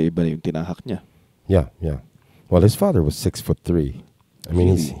syempre, iba yung tinahak niya. Yeah, yeah. Well, his father was 6'3". I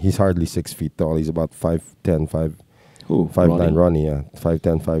mean, Really? he's hardly 6 feet tall. He's about 5'10", 5'9", Ronnie? Ronnie, yeah.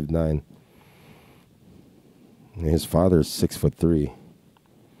 5'10", 5'9". And his father's 6'3".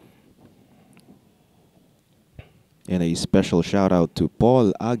 And a special shout out to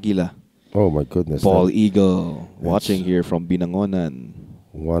Paul Aguila. Oh my goodness. Paul that- Eagle, watching here from Binangonan.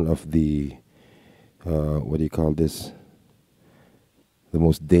 One of the, what do you call this? The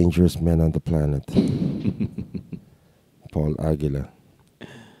most dangerous men on the planet. Paul Aguila.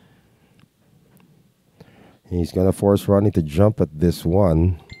 He's going to force Ronnie to jump at this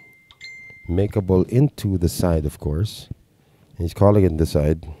 1. Makeable into the side, of course. He's calling it the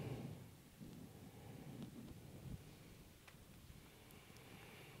side.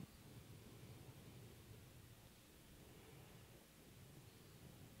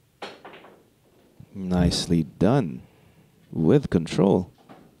 Nicely done. With control.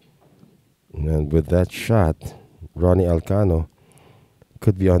 And with that shot, Ronnie Alcano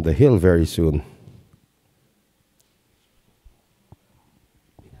could be on the hill very soon.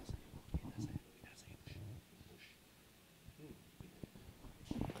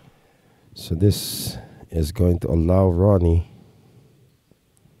 So this is going to allow Ronnie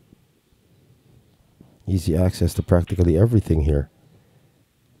easy access to practically everything here.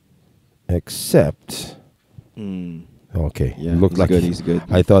 Except... Okay, Yeah, looked like he's good.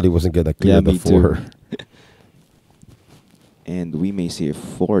 I thought he wasn't going to clear the me four. too. And we may see a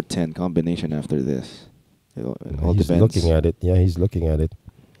 4-10 combination after this. It all He's depends. looking at it. Yeah, he's looking at it.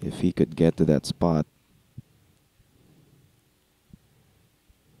 If he could get to that spot.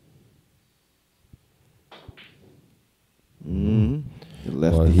 He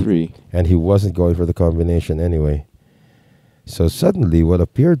left the 3. And he wasn't going for the combination anyway. So suddenly, what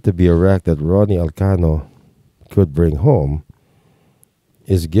appeared to be a rack that Ronnie Alcano could bring home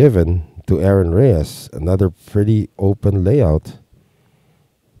is given to Aaron Reyes. Another pretty open layout.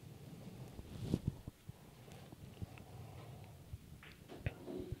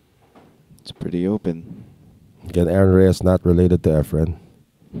 It's pretty open. Again, Aaron Reyes not related to Efren.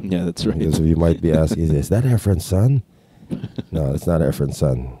 Yeah, that's right. Because you might be asking, is that Efren's son? No, it's not Efren's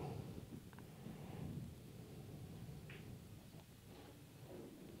son.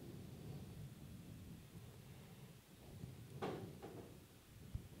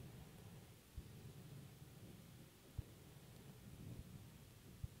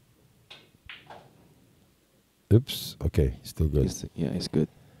 Oops. Okay, still good. He's good.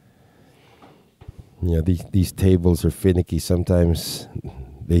 Yeah, these tables are finicky. Sometimes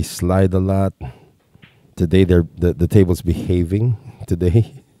they slide a lot. Today the table's behaving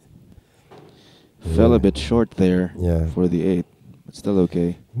today. Fell a bit short there Yeah. for the 8. But still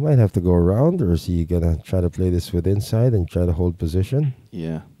okay. Might have to go around, or is he gonna try to play this with inside and try to hold position?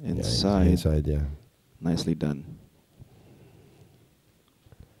 Yeah, Yeah, inside. inside, yeah. Nicely done.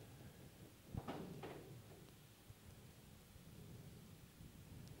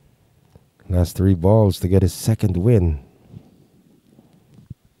 Last 3 balls to get his second win.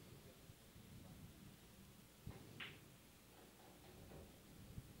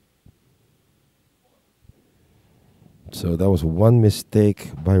 So that was one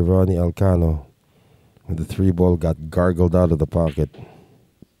mistake by Ronnie Alcano when the 3 ball got gargled out of the pocket.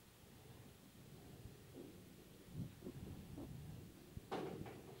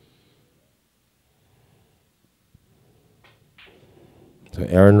 So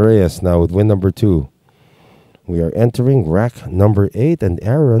Aaron Reyes now with win number 2. We are entering rack number 8, and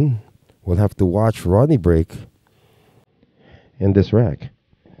Aaron will have to watch Ronnie break in this rack.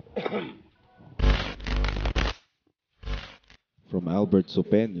 From Albert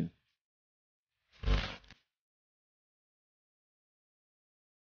Sopena.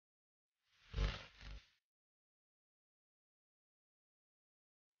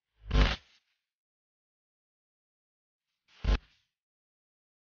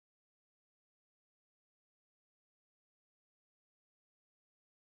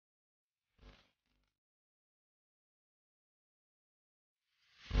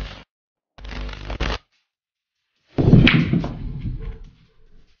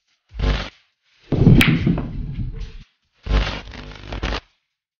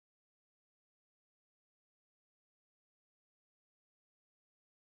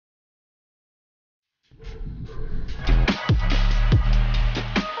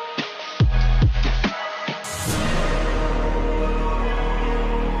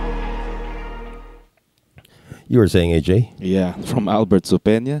 You were saying, AJ? Yeah, from Albert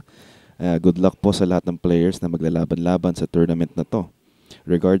Sopena. Good luck po sa lahat ng players na maglalaban-laban sa tournament na to.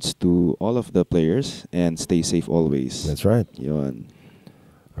 Regards to all of the players and stay safe always. That's right. Yun.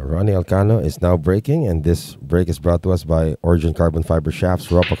 Ronnie Alcano is now breaking, and this break is brought to us by Origin Carbon Fiber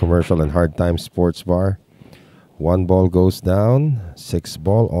Shafts, Rupa Commercial, and Hard Time Sports Bar. 1 ball goes down, 6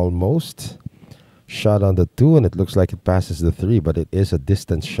 ball almost. Shot on the 2, and it looks like it passes the 3, but it is a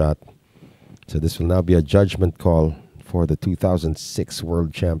distance shot. So this will now be a judgment call for the 2006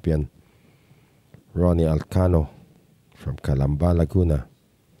 world champion, Ronnie Alcano from Calamba, Laguna.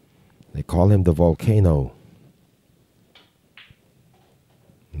 They call him the Volcano.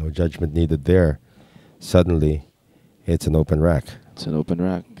 No judgment needed there. Suddenly, it's an open rack. It's an open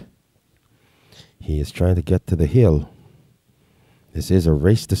rack. He is trying to get to the hill. This is a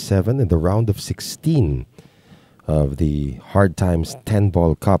race to 7 in the round of 16 of the Hard Times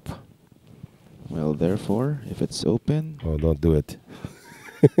 10-ball cup. Well, therefore, if it's open... Oh, don't do it.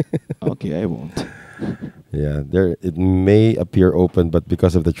 Okay, I won't. Yeah, there it may appear open, but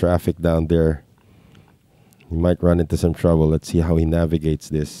because of the traffic down there, he might run into some trouble. Let's see how he navigates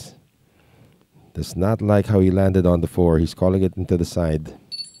this. Does not like how he landed on the 4. He's calling it into the side.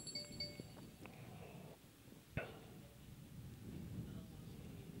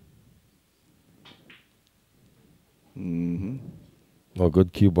 Oh,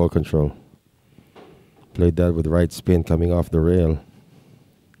 good cue ball control. Played that with right spin coming off the rail.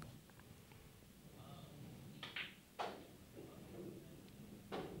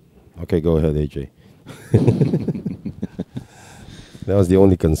 Okay, go ahead, AJ. That was the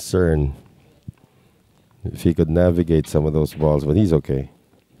only concern. If he could navigate some of those balls, but he's okay.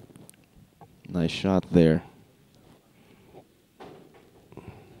 Nice shot there.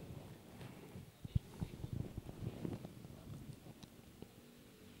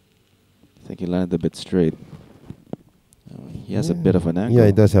 I think he landed a bit straight. He has a bit of an angle. Yeah,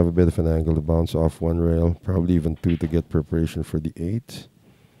 he does have a bit of an angle to bounce off one rail. Probably even 2 to get preparation for the 8.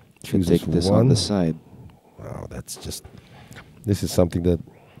 Should take this 1 on the side. Wow, that's just... This is something that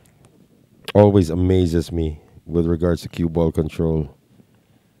always amazes me with regards to cue ball control.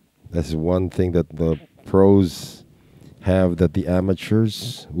 That's one thing that the pros have that the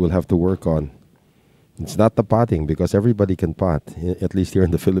amateurs will have to work on. It's not the potting, because everybody can pot, at least here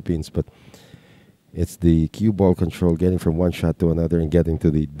in the Philippines, but it's the cue ball control, getting from one shot to another and getting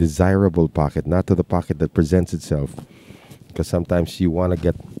to the desirable pocket, not to the pocket that presents itself. Because sometimes you want to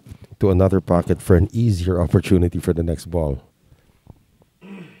get to another pocket for an easier opportunity for the next ball.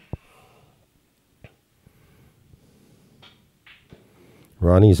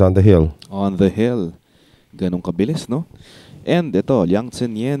 Ronnie's on the hill. On the hill. Ganong kabilis, no? And ito, Liang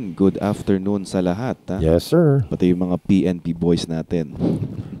Chen Yen, good afternoon sa lahat. Ha? Yes, sir. Pati yung mga PNP boys natin.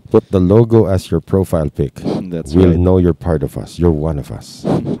 Put the logo as your profile pic. That's we'll right. know you're part of us. You're one of us.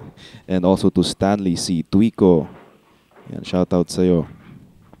 And also to Stanley C. Tuico. Yan, shout out sa'yo.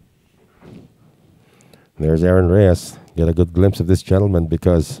 There's Aaron Reyes. Get a good glimpse of this gentleman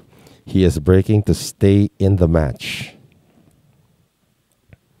because he is breaking to stay in the match.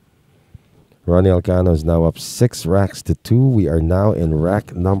 Ronato Alcano is now up 6 racks to 2. We are now in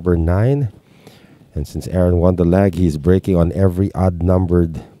rack number 9. And since Aaron won the leg, he's breaking on every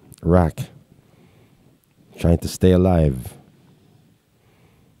odd-numbered rack. Trying to stay alive.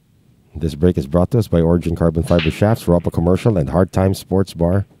 This break is brought to us by Origin Carbon Fiber Shafts, Ropa Commercial, and Hard Times Sports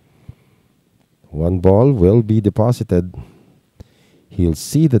Bar. 1 ball will be deposited. He'll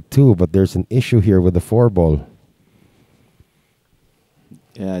see the 2, but there's an issue here with the 4 ball.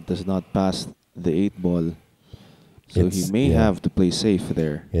 Yeah, it does not pass the 8 ball. So he may have to play safe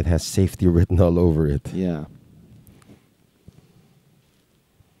there. It has safety written all over it. Yeah.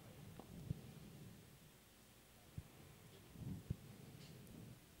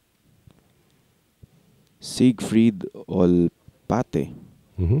 Siegfried Olpate.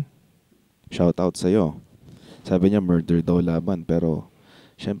 Shout out sa'yo. Sabi niya murder daw laban, pero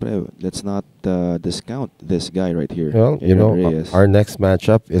syempre, let's not discount this guy right here. Well, you know, Reyes. our next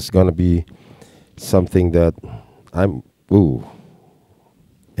matchup is going to be something that Aaron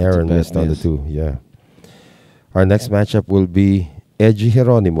missed on the 2. Yeah. Our next matchup will be Edgy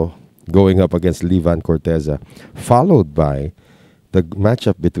Geronimo going up against Livan Corteza, followed by the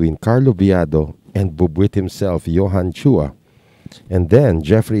matchup between Carlo Biado and Bubwit himself, Johan Chua. And then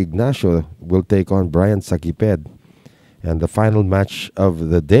Jeffrey Ignacio will take on Brian Sagiped. And the final match of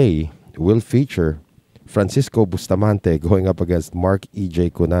the day will feature Francisco Bustamante going up against Mark E.J.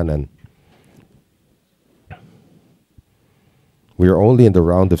 Cunanan. We are only in the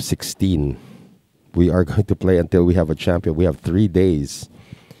round of 16. We are going to play until we have a champion. We have 3 days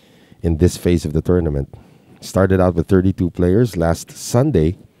in this phase of the tournament. Started out with 32 players last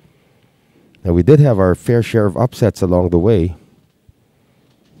Sunday. And we did have our fair share of upsets along the way.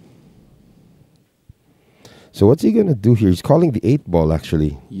 So what's he going to do here? He's calling the 8 ball,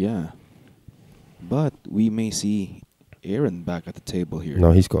 actually. Yeah. But we may see Aaron back at the table here.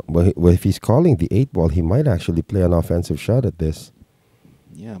 No, if he's calling the 8 ball, he might actually play an offensive shot at this.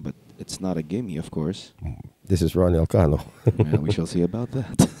 Yeah, but it's not a gimme, of course. This is Ronato Alcano. Yeah, we shall see about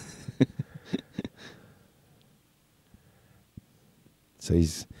that. So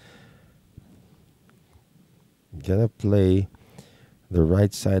he's going to play the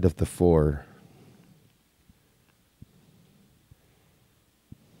right side of the 4.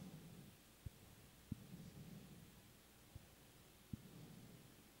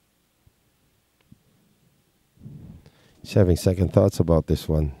 He's having second thoughts about this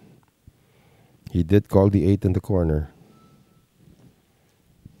one. He did call the 8 in the corner.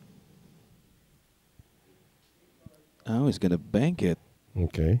 Oh, he's going to bank it.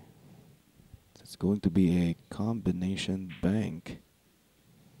 Okay. It's going to be a combination bank.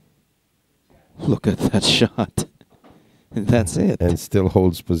 Look at that shot. That's it. And still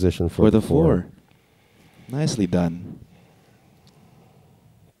holds position for the 4. Nicely done.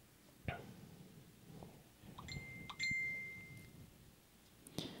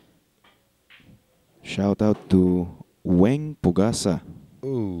 Shout out to Weng Pugasa.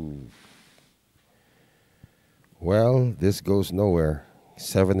 Ooh. Well, this goes nowhere.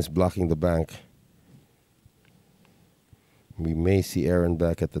 7 is blocking the bank. We may see Aaron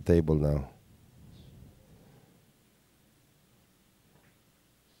back at the table now.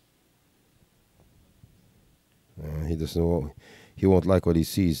 He doesn't know. He won't like what he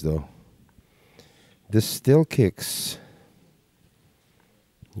sees, though. This still kicks.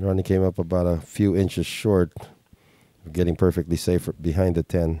 Ronnie came up about a few inches short of getting perfectly safe behind the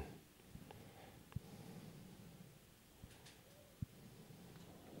 10.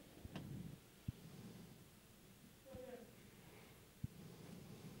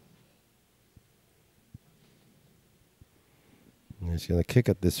 He's going to kick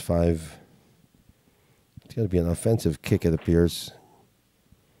at this 5. It's going to be an offensive kick, it appears.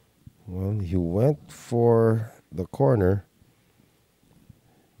 Well, he went for the corner.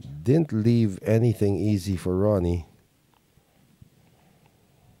 Didn't leave anything easy for Ronnie.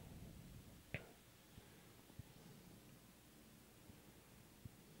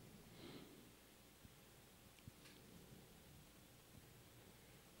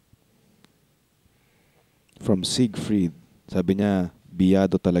 From Siegfried, sabi niya,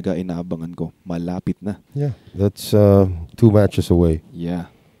 biyado talaga inaabangan ko. Malapit na. Yeah, that's 2 matches away. Yeah.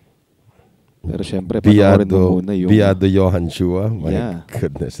 Pero syempre, panoorin mo muna yung... Biyado Johan Chua. My Yeah.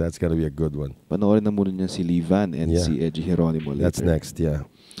 goodness, that's going to be a good one. Panoorin na muna niya si Livan and si Edgy Geronimo later. That's next, yeah.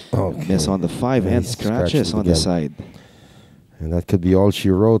 Okay. Miss on the 5 and scratches on the side. And that could be all she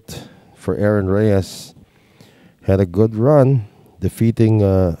wrote for Aaron Reyes. Had a good run, defeating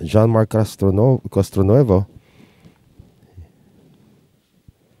Jean-Marc Castronuevo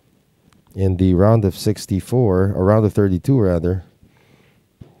in the round of 64, or round of 32 rather.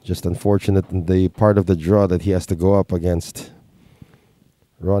 Just unfortunate in the part of the draw that he has to go up against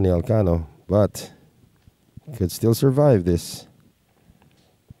Ronnie Alcano, but could still survive this.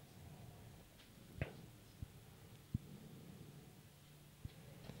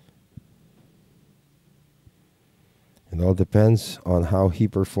 It all depends on how he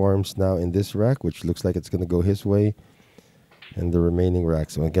performs now in this rack, which looks like it's going to go his way, and the remaining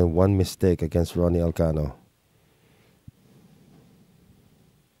racks. So again, one mistake against Ronnie Alcano.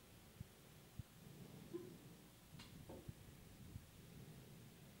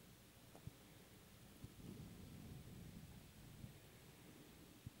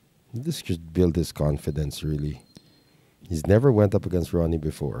 This should build his confidence, really. He's never went up against Ronnie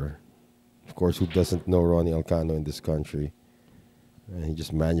before. Of course, who doesn't know Ronnie Alcano in this country? And he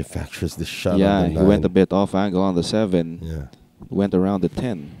just manufactures the shot. Yeah, on the he 9. went a bit off angle on the 7. Yeah. Went around the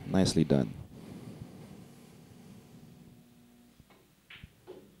 10. Nicely done.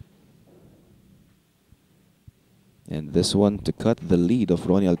 And this one to cut the lead of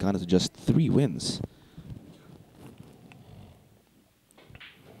Ronnie Alcano to just 3 wins.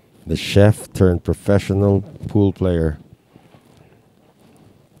 The chef turned professional pool player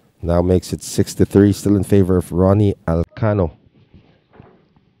now makes it 6-3, still in favor of Ronnie Alcano.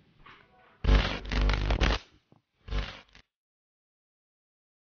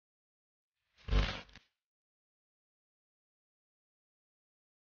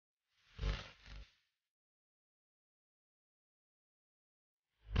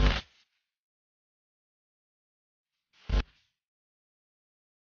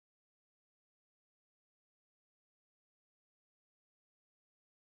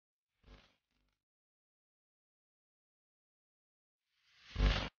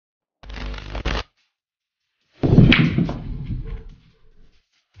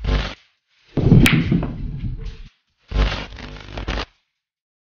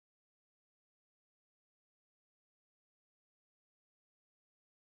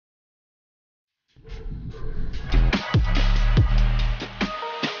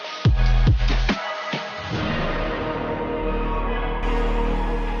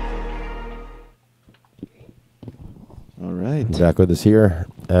 All right. Back with us here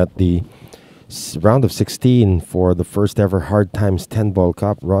at the round of 16 for the first ever Hard Times 10 Ball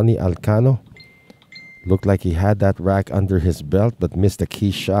Cup. Ronnie Alcano looked like he had that rack under his belt but missed a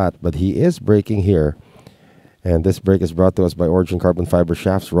key shot. But he is breaking here And this break is brought to us by Origin Carbon Fiber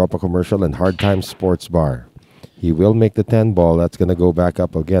Shafts, Ropa Commercial, and Hard Times Sports Bar. He will make the 10 ball. That's going to go back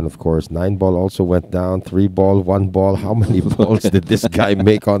up again, of course. 9 ball also went down. 3 ball, 1 ball. How many balls did this guy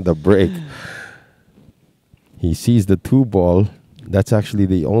make on the break? He sees the 2 ball. That's actually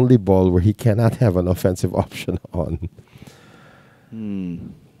the only ball where he cannot have an offensive option on. He's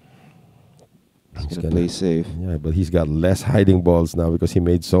going to play safe. Yeah, but he's got less hiding balls now because he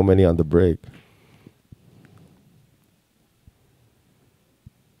made so many on the break.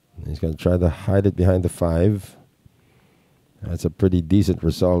 He's going to try to hide it behind the 5. That's a pretty decent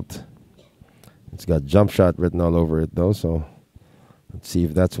result. It's got jump shot written all over it, though, so let's see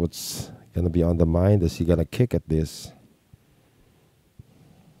if that's what's going to be on the mind. Is he going to kick at this?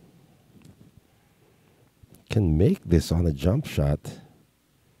 Can make this on a jump shot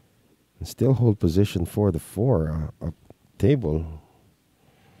and still hold position for the 4 table.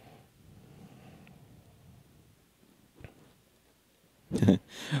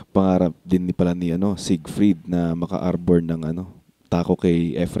 Pangarap din pala ni Siegfried na maka-arbor ng tako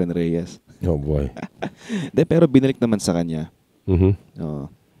kay Efren Reyes. Oh boy. Pero binalik naman sa kanya. Mm-hmm.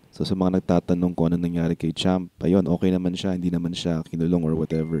 So sa mga nagtatanong kung ano nangyari kay Champ, ayun, okay naman siya, hindi naman siya kinulong or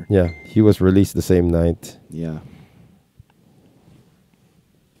whatever. Yeah, he was released the same night. Yeah.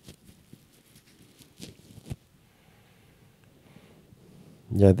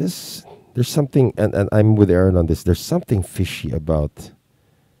 Yeah, there's something, and I'm with Aaron on this. There's something fishy about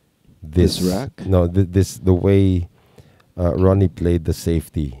this rack. No, the way Ronnie played the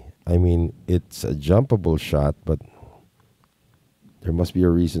safety. I mean, it's a jumpable shot, but there must be a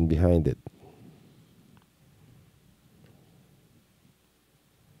reason behind it.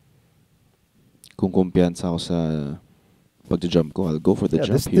 Kung kumpiyansa ako sa pagja-jump ko, I'll go for the jump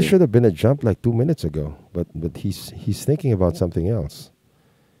this, here. This should have been a jump like 2 minutes ago, but he's thinking about something else.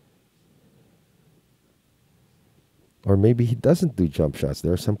 Or maybe he doesn't do jump shots.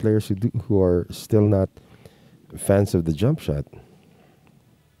 There are some players who are still not fans of the jump shot.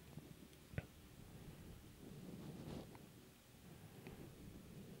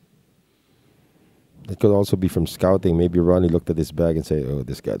 It could also be from scouting. Maybe Ronnie looked at his bag and say, "Oh,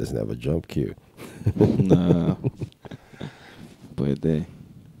 this guy doesn't have a jump cue." No. Puede.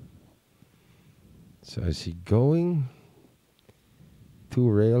 So is he going 2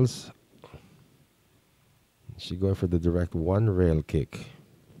 rails? Is she going for the direct 1 rail kick?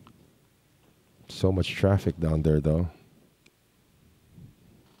 So much traffic down there, though.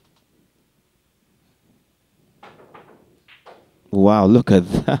 Wow, look at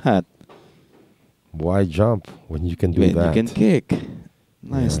that. Why jump when you can do that? You can kick.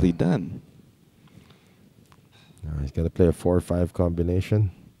 Nicely done. He's got to play a 4-5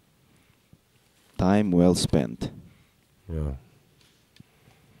 combination. Time well spent. Yeah.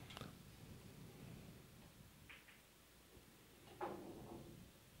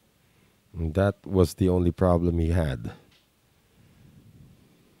 And that was the only problem he had.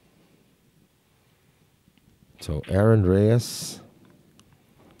 So Aaron Reyes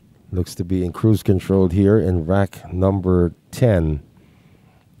looks to be in cruise control here in rack number 10.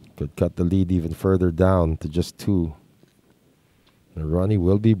 Could cut the lead even further down to just 2. And Ronnie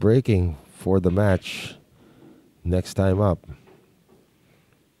will be breaking for the match next time up.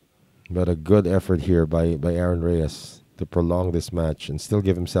 But a good effort here by Aaron Reyes to prolong this match and still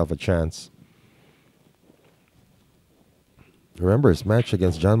give himself a chance. Remember, his match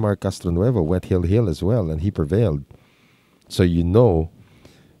against John Mark Castronuevo went hill as well, and he prevailed. So you know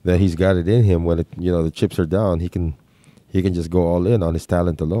that he's got it in him when the chips are down. He can just go all in on his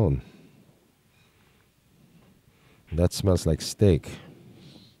talent alone. That smells like steak.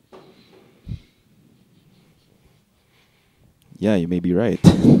 Yeah, you may be right.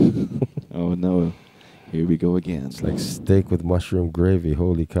 Oh no, here we go again. It's like steak with mushroom gravy.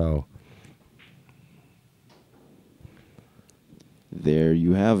 Holy cow. There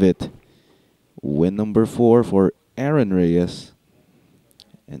you have it. Win number 4 for Aaron Reyes.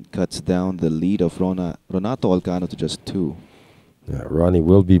 And cuts down the lead of Ronato Alcano to just 2. Yeah, Ronnie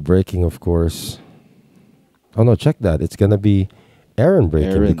will be breaking, of course. Oh no, check that. It's going to be Aaron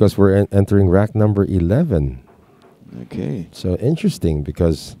breaking because we're entering rack number 11. Okay. So interesting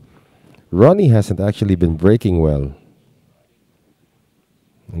because Ronnie hasn't actually been breaking well.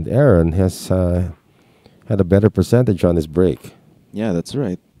 And Aaron has had a better percentage on his break. Yeah, that's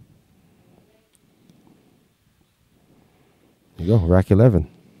right. There you go, rack 11.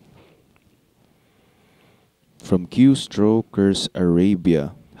 From Q Strokers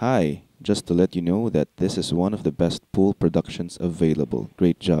Arabia. Hi, just to let you know that this is one of the best pool productions available.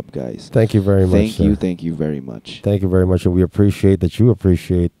 Great job, guys. Thank you very much. Thank you very much. Thank you very much, and we appreciate that you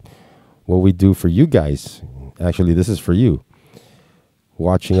appreciate what we do for you guys. Actually, this is for you.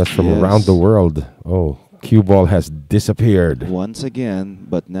 Watching us from Yes. around the world. Oh, cue ball has disappeared. Once again,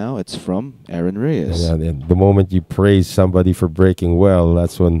 but now it's from Aaron Reyes. And the moment you praise somebody for breaking well,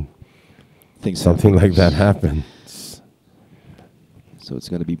 that's when Things something happen. like that happens. So it's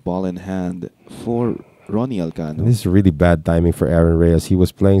going to be ball in hand for Ronnie Alcano. This is really bad timing for Aaron Reyes. He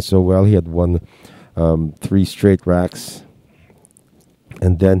was playing so well. He had won 3 straight racks.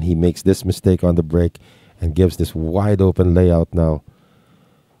 And then he makes this mistake on the break and gives this wide open layout now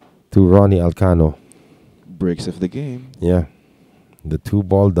to Ronnie Alcano. Breaks of the game. Yeah. The 2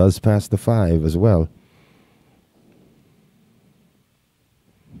 ball does pass the 5 as well.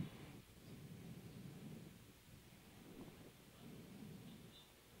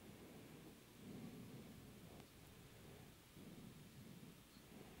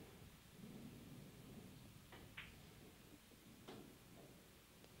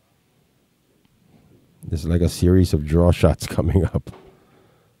 There's like a series of draw shots coming up.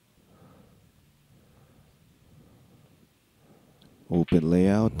 Open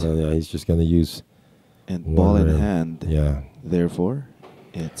layout. Yeah, he's just going to use And one ball in rail. hand. Yeah. Therefore,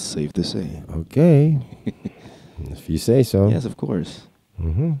 it's safe to say. Okay. If you say so. Yes, of course.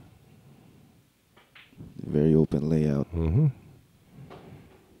 Mm-hmm. Very open layout. Mm-hmm.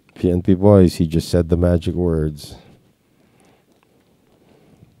 PNP boys, he just said the magic words.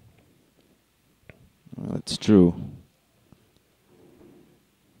 Well, it's true.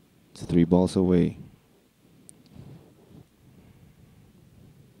 It's 3 balls away.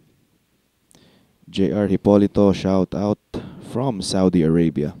 JR Hipolito, shout out from Saudi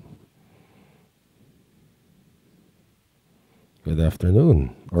Arabia. Good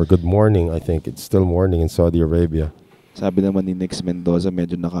afternoon. Or good morning, I think. It's still morning in Saudi Arabia. Sabi naman ni Nix Mendoza,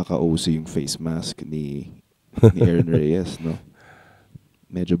 medyo nakaka-OC yung face mask ni Aaron Reyes, no?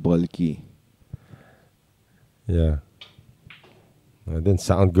 Medyo bulky. Yeah. It didn't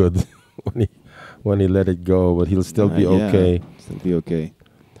sound good when he let it go, but he'll still be Yeah, okay. still be okay.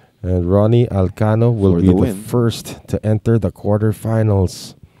 And Ronnie Alcano will For be the the win. first to enter the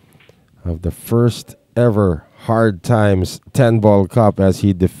quarterfinals of the first ever Hard Times 10-ball cup as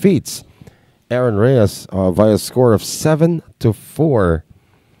he defeats Aaron Reyes via a score of 7-4.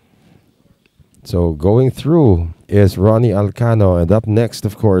 So going through is Ronnie Alcano, and up next,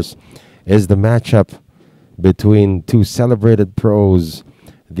 of course, is the matchup between 2 celebrated pros.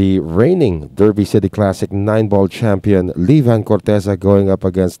 The reigning Derby City Classic 9-ball champion, Lee Van Corteza, going up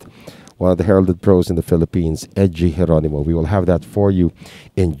against one of the heralded pros in the Philippines, Edgy Geronimo. We will have that for you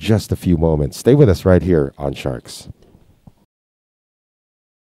in just a few moments. Stay with us right here on Sharks.